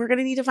said we're going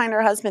to need to find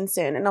our husband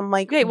soon. And I'm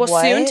like, okay, well,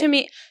 what?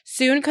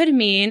 soon could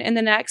mean in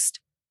the next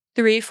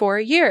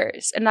 3-4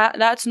 years. And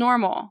that's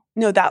normal.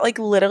 No, that like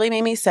literally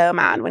made me so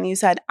mad when you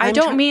said, I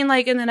don't mean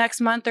like in the next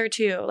month or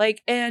two.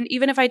 Like, and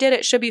even if I did,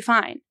 it should be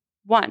fine.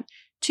 1.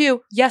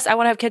 2, yes, I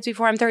want to have kids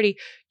before I'm 30.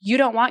 You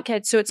don't want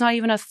kids. So it's not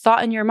even a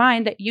thought in your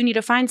mind that you need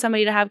to find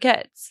somebody to have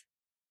kids.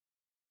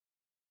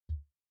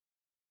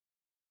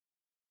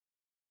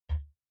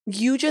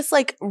 You just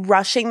like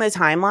rushing the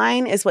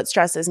timeline is what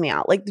stresses me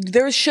out. Like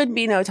there should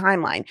be no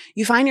timeline.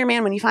 You find your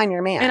man when you find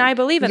your man. And I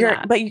believe in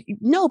that. But you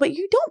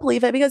don't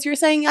believe it because you're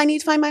saying I need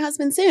to find my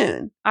husband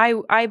soon.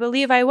 I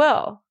believe I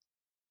will.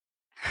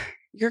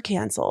 You're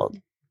canceled.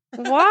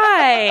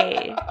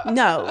 Why?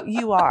 No,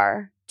 you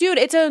are. Dude,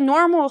 it's a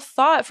normal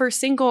thought for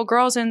single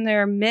girls in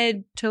their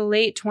mid to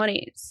late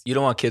 20s. You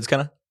don't want kids,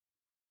 kind of?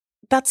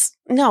 That's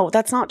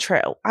not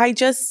true.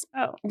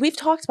 We've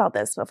talked about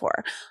this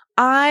before.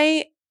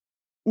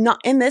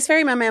 Not in this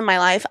very moment in my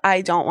life,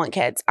 I don't want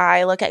kids.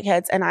 I look at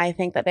kids and I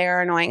think that they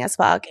are annoying as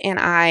fuck. And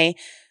I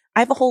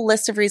have a whole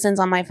list of reasons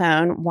on my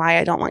phone why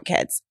I don't want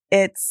kids.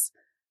 It's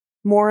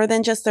more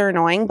than just they're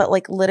annoying, but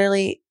like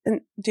literally,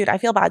 dude, I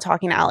feel bad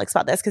talking to Alex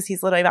about this because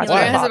he's literally about to be a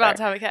father. He's about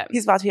to have a kid.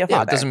 He's about to be a father.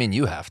 Yeah, it doesn't mean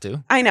you have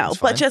to. I know,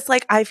 but just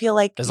like I feel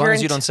like as long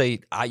as you don't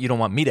say you don't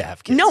want me to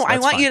have kids. No, I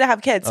want you to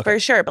have kids for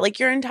sure. But like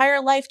your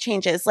entire life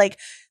changes. Like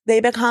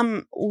they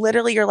become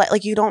literally your life.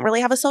 Like you don't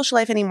really have a social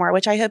life anymore,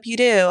 which I hope you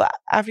do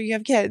after you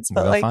have kids.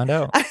 But like, find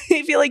out. I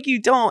feel like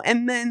you don't.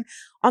 And then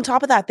on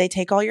top of that, they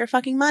take all your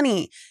fucking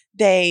money.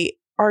 They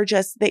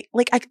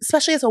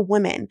especially as a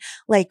woman,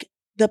 like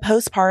the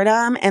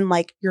postpartum and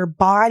like your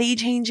body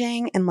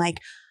changing and like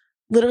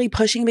literally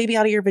pushing baby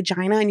out of your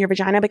vagina and your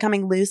vagina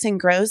becoming loose and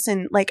gross.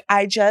 And like,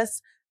 I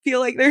just feel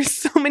like there's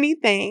so many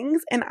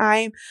things. And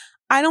I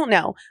don't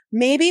know,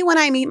 maybe when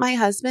I meet my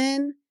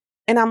husband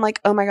and I'm like,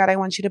 oh my God, I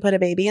want you to put a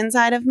baby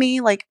inside of me.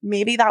 Like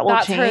maybe that will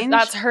change.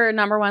 That's her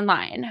number one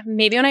line.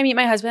 Maybe when I meet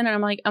my husband and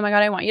I'm like, oh my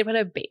God, I want you to put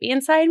a baby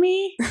inside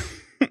me.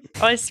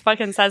 Always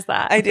fucking says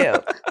that. I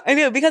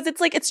do because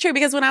it's like, it's true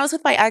because when I was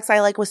with my ex,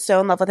 I like was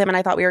so in love with him and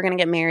I thought we were going to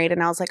get married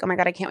and I was like, oh my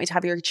God, I can't wait to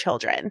have your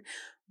children.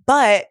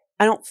 But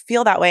I don't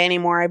feel that way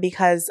anymore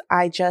because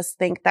I just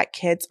think that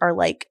kids are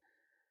like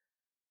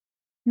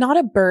not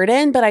a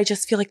burden, but I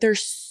just feel like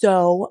there's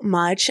so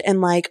much and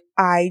like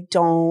I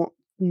don't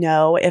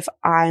know if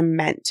I'm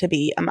meant to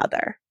be a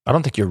mother. I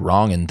don't think you're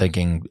wrong in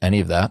thinking any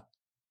of that.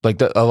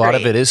 Like a lot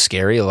of it is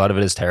scary. A lot of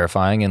it is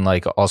terrifying. And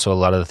like also a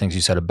lot of the things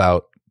you said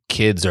about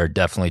kids are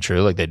definitely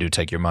true. Like they do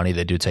take your money.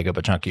 They do take up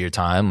a chunk of your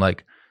time.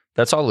 Like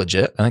that's all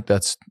legit. I think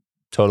that's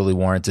totally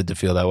warranted to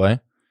feel that way.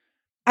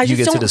 You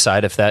get to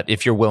decide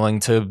if you're willing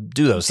to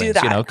do those things,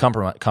 you know,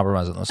 compromise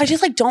on those things. I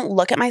just like don't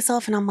look at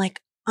myself and I'm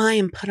like, I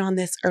am put on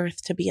this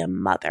earth to be a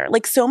mother.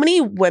 Like so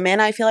many women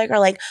I feel like are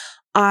like,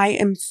 I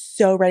am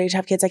so ready to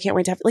have kids. I can't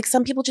wait to have, like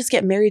some people just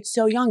get married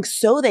so young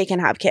so they can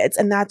have kids.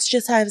 And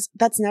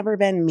that's never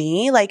been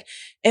me. Like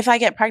if I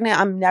get pregnant,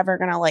 I'm never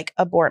going to like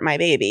abort my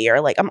baby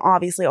or like, I'm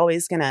obviously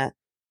always going to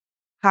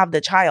have the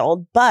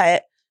child,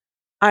 but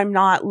I'm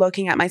not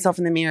looking at myself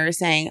in the mirror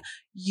saying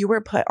you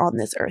were put on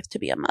this earth to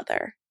be a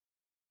mother.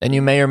 And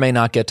you may or may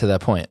not get to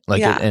that point.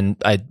 Like, and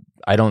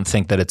I don't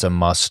think that it's a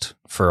must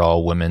for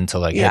all women to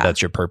like, hey,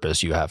 that's your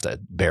purpose. You have to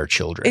bear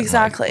children.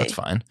 Exactly. Like, that's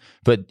fine.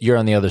 But you're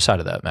on the other side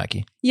of that,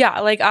 Mackie. Yeah.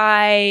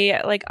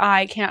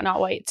 I can't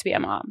not wait to be a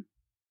mom.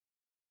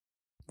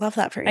 Love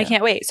that for you. I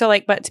can't wait. So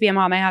but to be a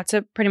mom, I have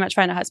to pretty much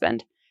find a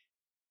husband.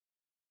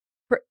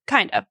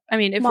 Kind of. I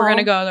mean, if we're going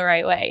to go the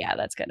right way,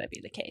 that's going to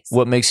be the case.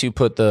 What makes you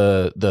put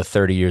the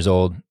 30 years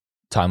old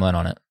timeline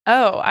on it?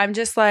 Oh, I'm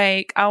just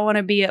like, I want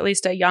to be at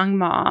least a young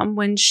mom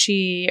when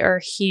she or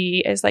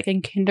he is like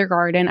in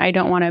kindergarten. I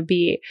don't want to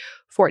be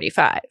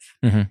 45.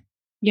 Mm-hmm.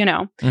 You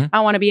know, I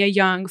want to be a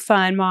young,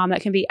 fun mom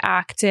that can be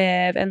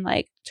active and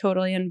like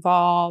totally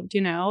involved,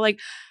 you know, like,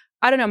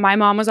 I don't know. My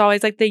mom was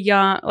always like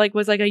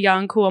was like a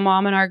young, cool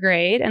mom in our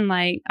grade. And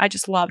like, I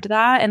just loved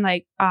that. And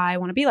like, I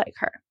want to be like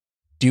her.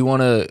 Do you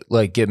want to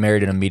like get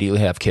married and immediately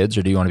have kids,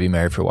 or do you want to be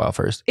married for a while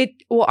first?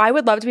 Well, I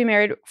would love to be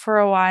married for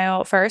a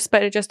while first,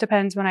 but it just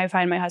depends when I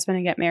find my husband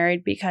and get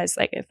married, because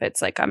like if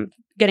it's like I'm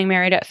getting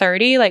married at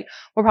 30, like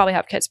we'll probably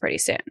have kids pretty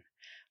soon.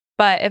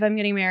 But if I'm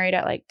getting married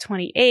at like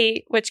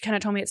 28, which kind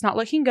of told me it's not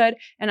looking good,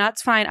 and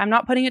that's fine. I'm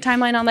not putting a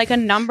timeline on like a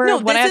number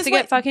of when I have to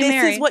get fucking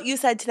married. This is what you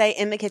said today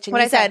in the kitchen.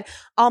 You said,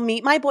 I'll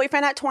meet my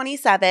boyfriend at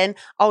 27,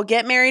 I'll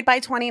get married by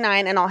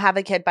 29, and I'll have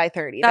a kid by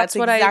 30. That's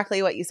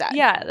exactly what you said.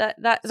 Yeah.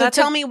 So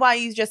tell me why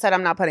you just said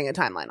I'm not putting a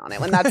timeline on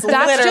it when that's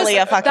literally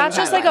a fucking That's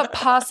just timeline. like a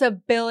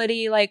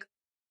possibility, like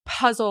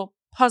puzzle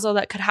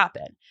that could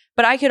happen.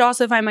 But I could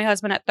also find my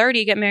husband at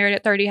 30, get married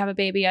at 30, have a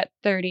baby at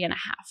 30 and a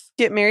half.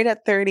 Get married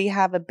at 30,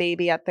 have a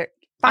baby at 30.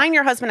 Find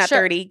your husband at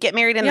 30, get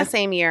married in the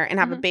same year, and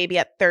have a baby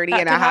at 30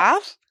 and a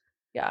half.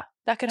 Yeah,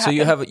 that could happen.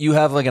 So you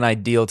have like an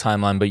ideal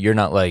timeline, but you're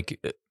not like,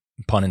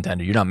 pun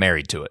intended, you're not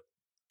married to it.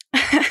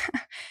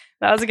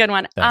 That was a good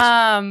one.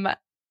 Thanks.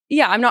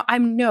 Yeah,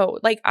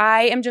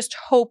 I am just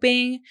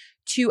hoping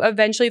to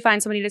eventually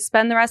find somebody to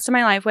spend the rest of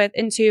my life with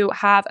and to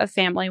have a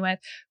family with.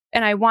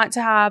 And I want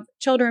to have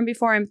children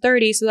before I'm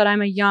 30 so that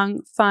I'm a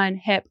young, fun,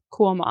 hip,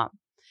 cool mom.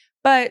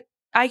 But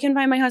I can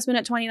find my husband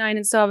at 29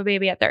 and still have a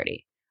baby at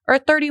 30. Or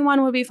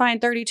 31 would be fine.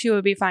 32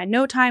 would be fine.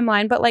 No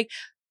timeline. But like,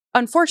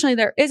 unfortunately,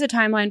 there is a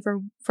timeline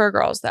for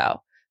girls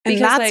though. And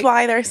that's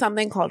why there's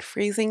something called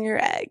freezing your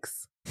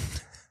eggs.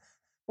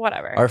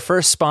 Whatever. Our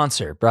first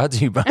sponsor brought to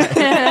you by...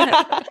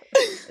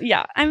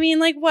 Yeah. I mean,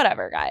 like,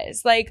 whatever,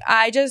 guys. Like,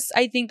 I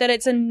think that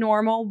it's a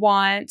normal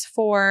want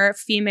for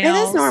females.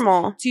 It is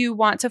normal. To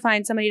want to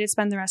find somebody to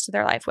spend the rest of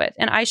their life with.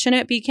 And I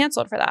shouldn't be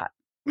canceled for that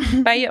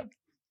by you.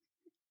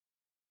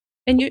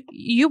 And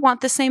you want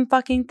the same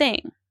fucking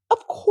thing.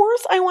 Of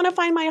course I want to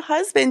find my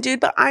husband, dude.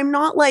 But I'm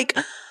not like,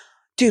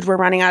 dude, we're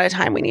running out of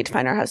time. We need to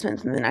find our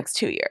husbands in the next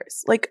 2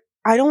 years. Like,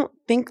 I don't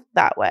think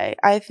that way.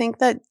 I think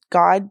that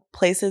God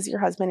places your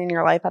husband in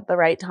your life at the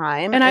right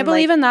time. And I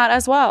believe in that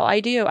as well. I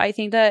do. I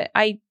think that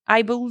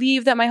I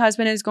believe that my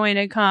husband is going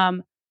to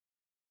come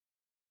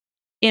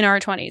in our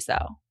 20s,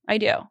 though. I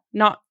do.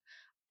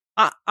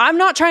 I'm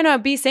not trying to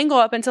be single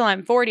up until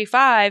I'm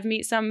 45,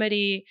 meet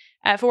somebody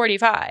at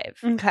 45.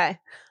 Okay.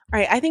 All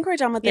right. I think we're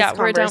done with this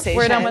conversation.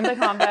 We're done with the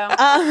combo.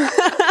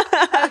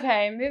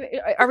 Okay.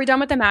 Are we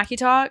done with the Mackie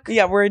talk?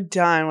 Yeah, we're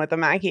done with the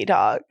Mackie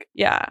talk.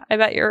 Yeah. I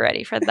bet you're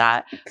ready for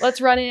that. Let's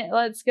run it.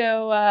 Let's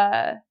go.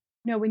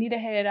 No, we need to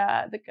hit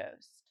the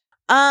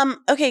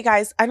ghost. Okay,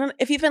 guys.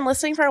 If you've been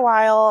listening for a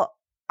while,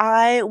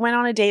 I went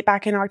on a date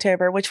back in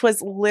October, which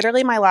was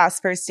literally my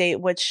last first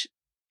date, which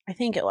I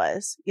think it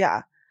was.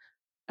 Yeah.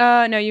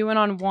 No, you went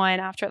on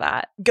one after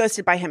that.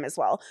 Ghosted by him as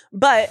well.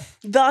 But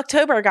the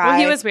October guy. Well,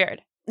 he was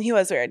weird. He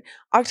was weird.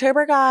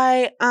 October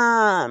guy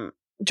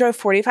drove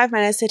 45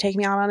 minutes to take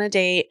me out on a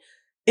date.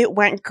 It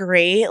went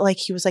great. Like,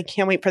 he was like,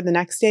 can't wait for the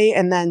next date.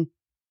 And then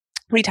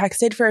we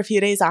texted for a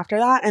few days after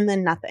that, and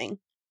then nothing.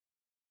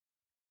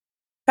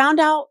 Found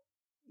out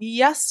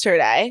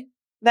yesterday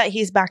that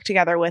he's back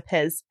together with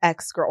his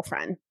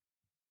ex-girlfriend.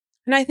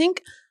 And I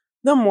think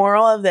the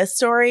moral of this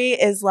story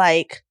is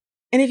like,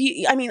 and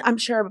I'm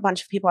sure a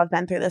bunch of people have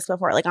been through this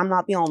before. Like, I'm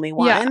not the only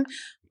one. Yeah.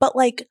 But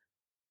like,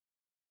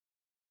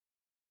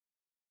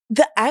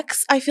 the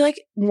ex, I feel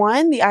like,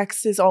 the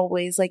ex is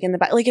always like in the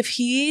back. Like,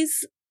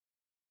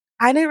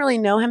 I didn't really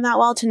know him that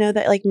well to know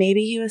that like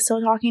maybe he was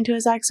still talking to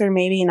his ex or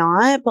maybe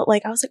not. But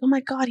like, I was like, oh my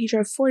God, he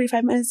drove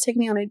 45 minutes to take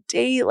me on a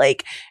date.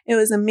 Like, it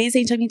was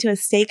amazing. He took me to a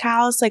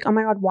steakhouse. Like, oh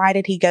my God, why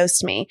did he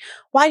ghost me?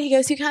 Why did he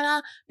ghost you?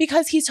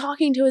 Because he's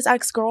talking to his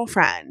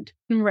ex-girlfriend.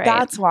 Right.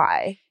 That's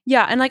why.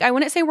 Yeah. And like, I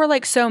wouldn't say we're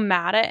like so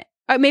mad at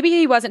maybe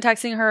he wasn't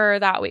texting her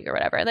that week or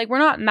whatever. Like, we're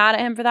not mad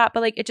at him for that,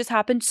 but like, it just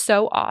happens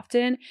so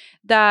often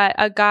that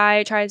a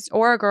guy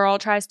or a girl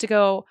tries to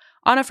go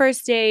on a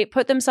first date,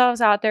 put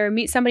themselves out there,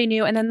 meet somebody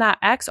new, and then that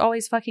ex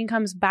always fucking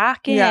comes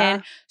back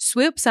in,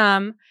 swoops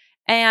them.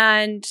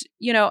 And,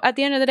 you know, at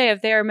the end of the day,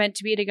 if they're meant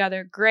to be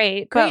together,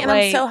 great. But and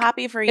like, I'm so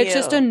happy for you. It's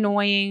just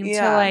annoying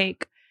to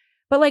like,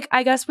 but like,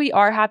 I guess we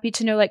are happy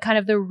to know like kind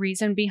of the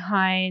reason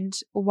behind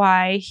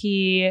why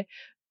he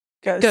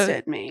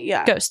ghosted me.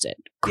 Yeah. Ghosted.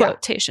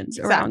 Quotations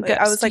around ghost.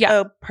 I was like,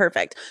 oh,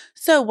 perfect.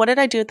 So what did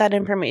I do with that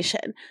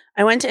information?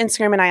 I went to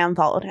Instagram and I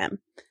unfollowed him.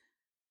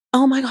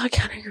 Oh my God,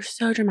 Kenna, you're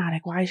so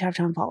dramatic. Why did you have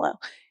to unfollow?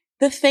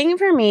 The thing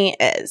for me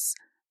is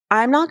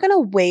I'm not going to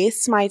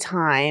waste my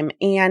time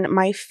and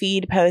my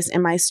feed posts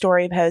and my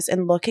story posts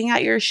and looking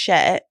at your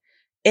shit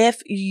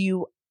if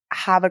you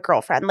have a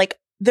girlfriend. Like,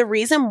 the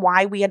reason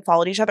why we had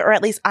followed each other, or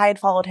at least I had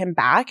followed him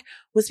back,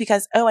 was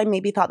because, I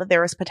maybe thought that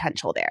there was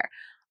potential there.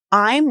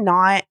 I'm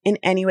not in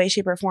any way,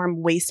 shape, or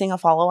form wasting a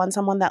follow on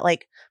someone that,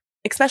 like,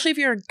 especially if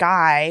you're a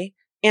guy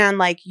and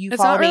like you follow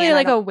me. It's not really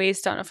like a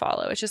waste on a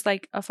follow. It's just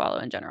like a follow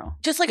in general.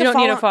 Just like you don't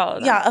need to follow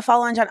them. Yeah, a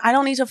follow in general. I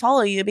don't need to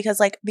follow you because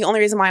like the only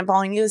reason why I'm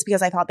following you is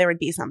because I thought there would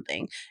be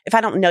something. If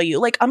I don't know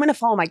you, like, I'm going to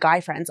follow my guy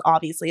friends,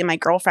 obviously, and my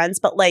girlfriends.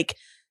 But like,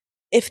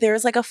 if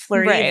there's like a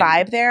flirty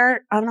vibe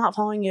there, I'm not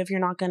following you if you're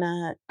not going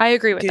to I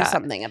agree with do that.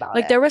 something about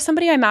like, it. There was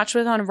somebody I matched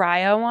with on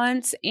Raya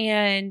once,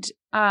 and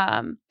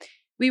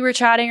we were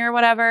chatting or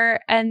whatever,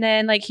 and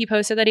then like he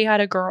posted that he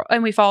had a girl,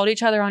 and we followed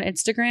each other on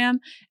Instagram,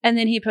 and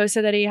then he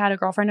posted that he had a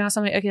girlfriend now.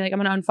 So I'm like, okay, like, I'm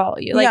gonna unfollow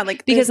you, like, yeah,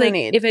 like, because like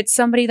if it's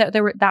somebody that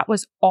that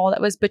was all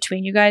that was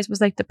between you guys, was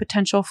like the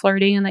potential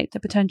flirting and like the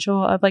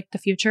potential of like the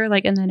future,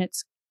 like, and then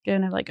it's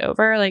gonna like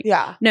over, like,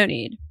 no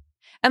need.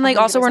 And like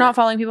 100%. Also, we're not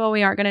following people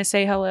we aren't gonna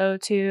say hello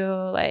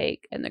to,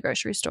 like, in the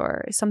grocery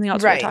store, something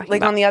else, right? We're talking like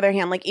about. On the other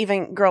hand, like,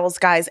 even girls,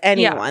 guys,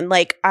 anyone,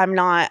 like,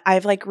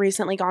 I've like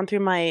recently gone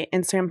through my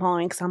Instagram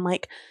following because I'm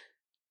like,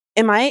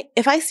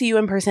 if I see you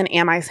in person,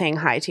 am I saying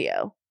hi to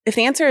you? If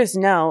the answer is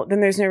no, then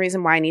there's no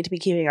reason why I need to be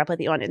keeping up with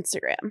you on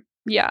Instagram.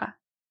 Yeah.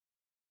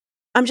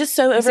 I'm just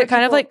so over. Is it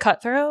kind of like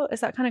cutthroat? Is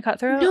that kind of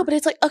cutthroat? No, but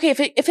it's like, okay,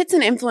 if it's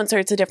an influencer,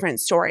 it's a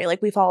different story.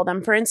 Like, we follow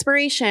them for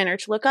inspiration or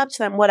to look up to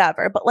them,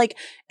 whatever. But like,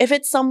 if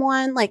it's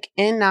someone like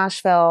in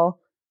Nashville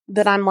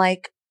that I'm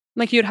like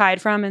you'd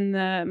hide from in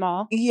the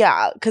mall?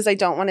 Yeah, because I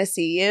don't want to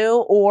see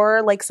you.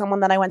 Or like someone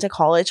that I went to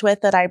college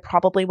with that I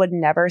probably would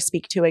never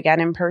speak to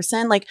again in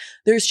person. Like,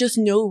 there's just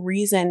no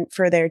reason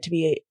for there to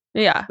be.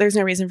 Yeah. There's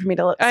no reason for me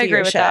to look. I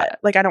agree with that.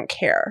 Like, I don't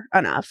care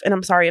enough. And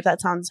I'm sorry if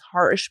that sounds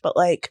harsh, but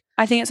like,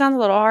 I think it sounds a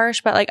little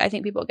harsh, but like, I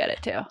think people get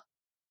it too.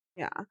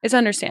 Yeah. It's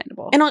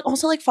understandable. And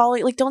also like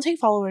following, like don't take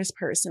followers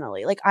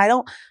personally. Like I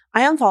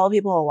unfollow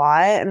people a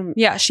lot. And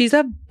yeah, she's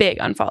a big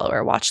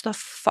unfollower. Watch the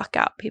fuck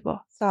out,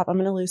 people. Stop. I'm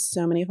going to lose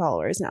so many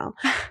followers now.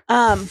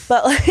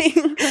 But like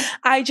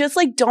I just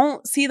like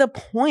don't see the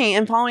point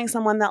in following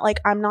someone that like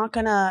I'm not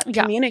going to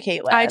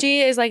communicate with. IG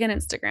is like an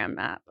Instagram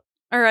app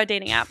or a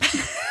dating app.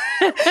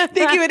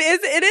 Thank you.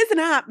 It is an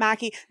app,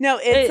 Mackie. No,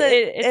 it's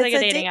like a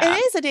dating app.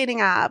 It is a dating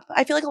app.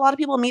 I feel like a lot of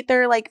people meet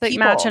their like people.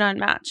 Match and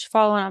unmatch,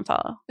 follow and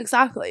unfollow.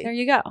 Exactly. There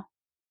you go.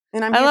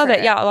 And I love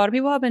it. Yeah, a lot of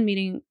people have been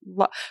meeting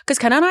because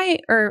Ken and I,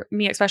 or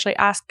me especially,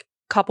 ask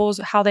couples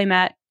how they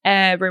met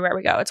everywhere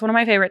we go. It's one of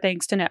my favorite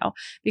things to know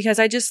because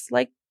I just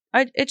like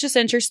it's just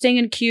interesting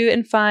and cute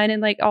and fun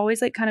and like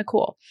always like kind of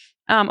cool.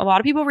 A lot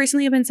of people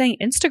recently have been saying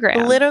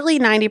Instagram. Literally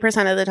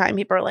 90% of the time,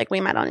 people are like,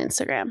 we met on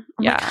Instagram.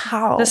 I'm like,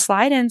 how? The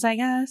slide-ins, I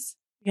guess.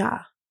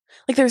 Yeah.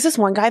 Like there's this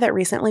one guy that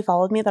recently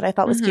followed me that I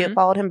thought was cute.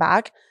 Followed him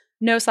back.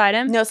 No slide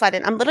in? No slide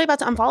in. I'm literally about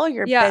to unfollow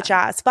your bitch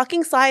ass.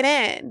 Fucking slide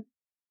in.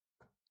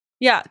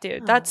 Yeah,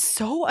 dude. That's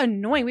so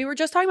annoying. We were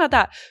just talking about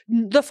that.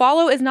 The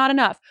follow is not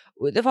enough.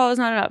 Like,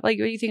 what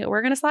do you think?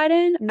 We're going to slide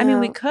in? No, I mean,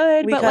 we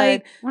could, but could.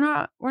 Like, we're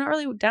not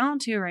really down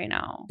to right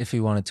now. If he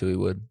wanted to, he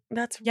would.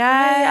 That's right,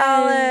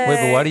 Alex.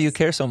 Wait, but why do you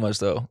care so much,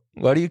 though?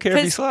 Why do you care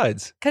if he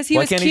slides? Because he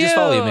why was can't cute. he just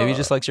follow you? Maybe he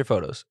just likes your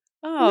photos.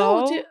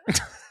 Oh. No, dude.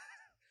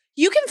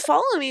 You can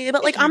follow me,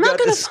 but like you I'm not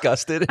gonna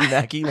disgusted. And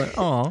Mackie went,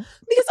 "Oh,"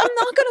 because I'm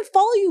not gonna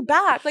follow you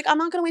back. Like I'm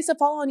not gonna waste a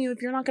follow on you if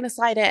you're not gonna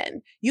slide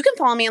in. You can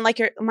follow me and like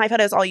my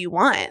photos all you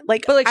want.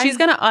 Like, but like she's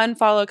gonna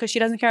unfollow because she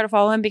doesn't care to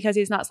follow him because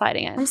he's not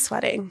sliding in. I'm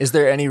sweating. Is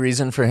there any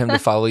reason for him to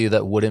follow you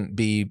that wouldn't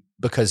be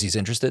because he's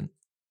interested?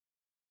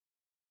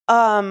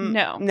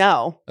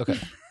 No. Okay.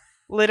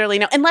 Literally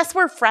no, unless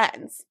we're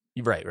friends.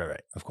 Right.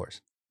 Of course.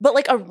 But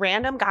like a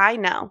random guy,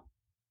 no.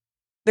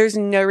 There's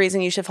no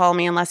reason you should follow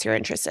me unless you're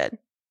interested.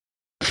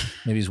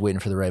 Maybe he's waiting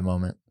for the right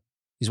moment.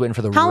 He's waiting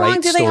for the How right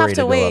long do they story have to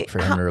to go wait? up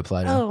for him to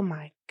reply to. Oh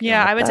my God.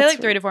 Yeah, I would say like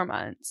 3 to 4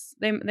 months.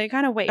 They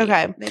kind of wait.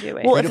 Okay. They do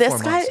wait. Well, 3 if to 4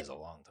 this guy months is a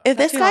long time. If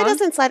this guy long?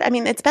 doesn't slide, I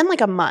mean, it's been like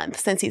a month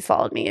since he's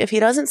followed me. If he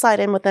doesn't slide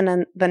in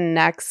within the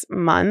next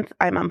month,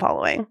 I'm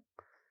unfollowing.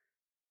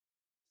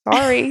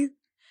 Sorry.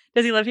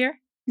 Does he live here?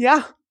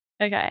 Yeah.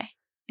 Okay.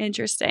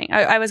 Interesting.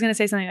 I was going to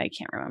say something I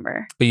can't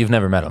remember. But you've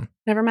never met him?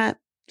 Never met.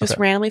 Just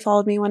Okay. randomly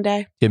followed me one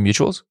day. You have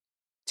mutuals?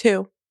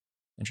 2.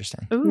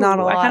 Interesting. Ooh, Not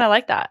a lot. I kind of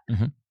like that.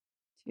 Mm-hmm.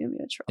 2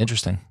 mutual.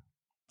 Interesting.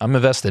 I'm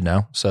invested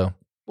now, so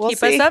We'll Keep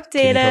see. us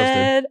Keep me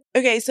updated.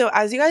 Okay, so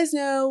as you guys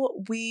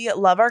know, we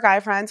love our guy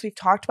friends. We've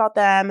talked about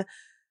them.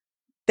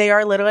 They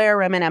are literally our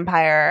Roman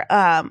Empire.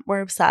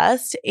 We're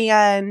obsessed.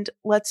 And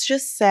let's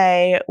just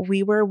say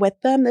we were with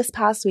them this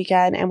past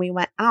weekend and we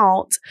went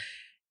out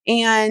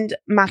and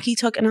Mackie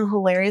took in a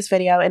hilarious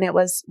video and it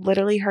was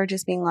literally her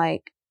just being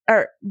like,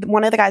 or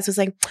one of the guys was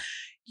like,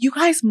 you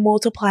guys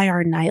multiply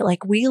our night.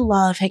 Like we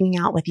love hanging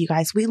out with you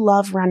guys. We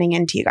love running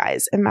into you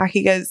guys. And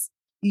Mackie goes,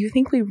 you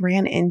think we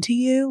ran into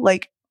you?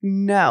 Like,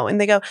 no.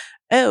 And they go,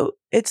 oh,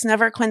 it's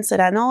never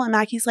coincidental. And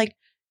Mackie's like,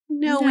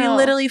 no, we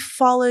literally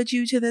followed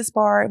you to this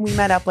bar and we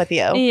met up with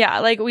you. Yeah,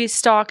 like we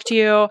stalked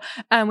you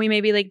and we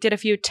maybe like did a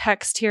few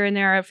texts here and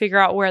there to figure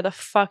out where the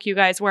fuck you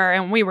guys were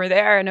and we were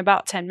there in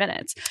about 10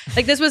 minutes.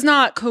 Like this was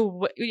not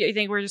cool. You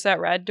think we're just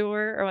at Red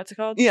Door or what's it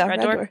called? Yeah,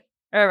 Red Door.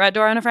 Or Red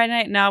Door on a Friday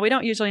night? No, we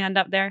don't usually end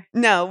up there.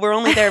 No, we're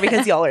only there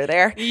because y'all are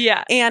there.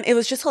 Yeah. And it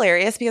was just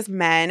hilarious because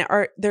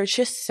they're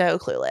just so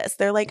clueless.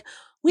 They're like,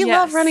 we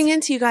love running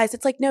into you guys.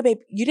 It's like, no, babe,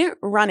 you didn't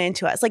run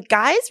into us. Like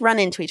guys run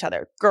into each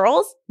other.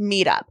 Girls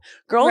meet up.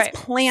 Girls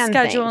plan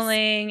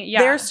scheduling. Things.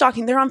 Yeah. They're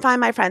stalking. They're on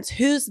Find My Friends.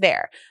 Who's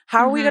there? How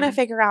are we going to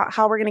figure out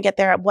how we're going to get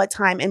there at what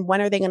time and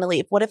when are they going to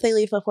leave? What if they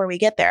leave before we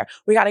get there?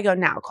 We got to go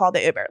now. Call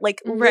the Uber.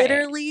 Like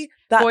literally,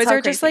 that's boys how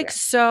are just like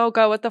so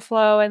go with the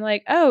flow and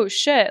like, oh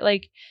shit,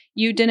 like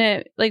you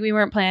didn't like we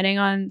weren't planning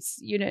on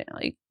you didn't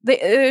like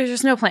there's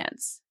just no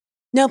plans.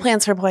 No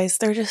plans for boys.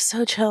 They're just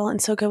so chill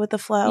and so good with the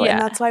flow. Yeah.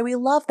 And that's why we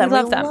love them. We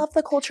love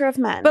the culture of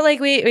men. But like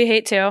we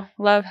hate too.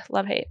 Love,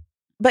 hate.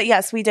 But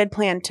yes, we did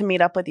plan to meet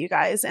up with you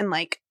guys. And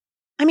like,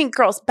 I mean,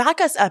 girls, back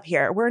us up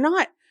here. We're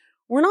not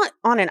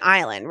on an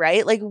island,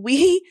 right? Like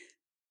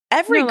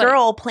every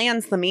girl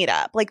plans the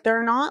meetup. Like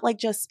they're not like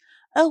just,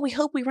 oh, we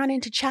hope we run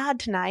into Chad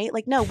tonight.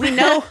 Like, no,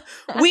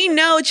 we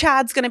know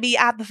Chad's going to be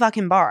at the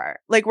fucking bar.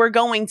 Like we're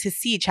going to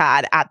see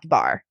Chad at the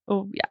bar.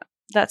 Oh yeah,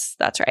 that's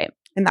right.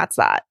 And that's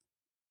that.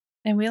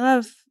 And we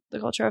love the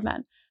culture of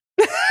men.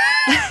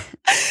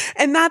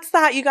 And that's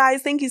that, you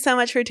guys. Thank you so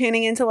much for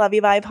tuning into Love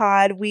You Bye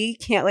Pod. We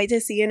can't wait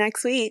to see you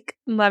next week.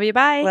 Love you.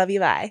 Bye. Love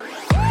you. Bye.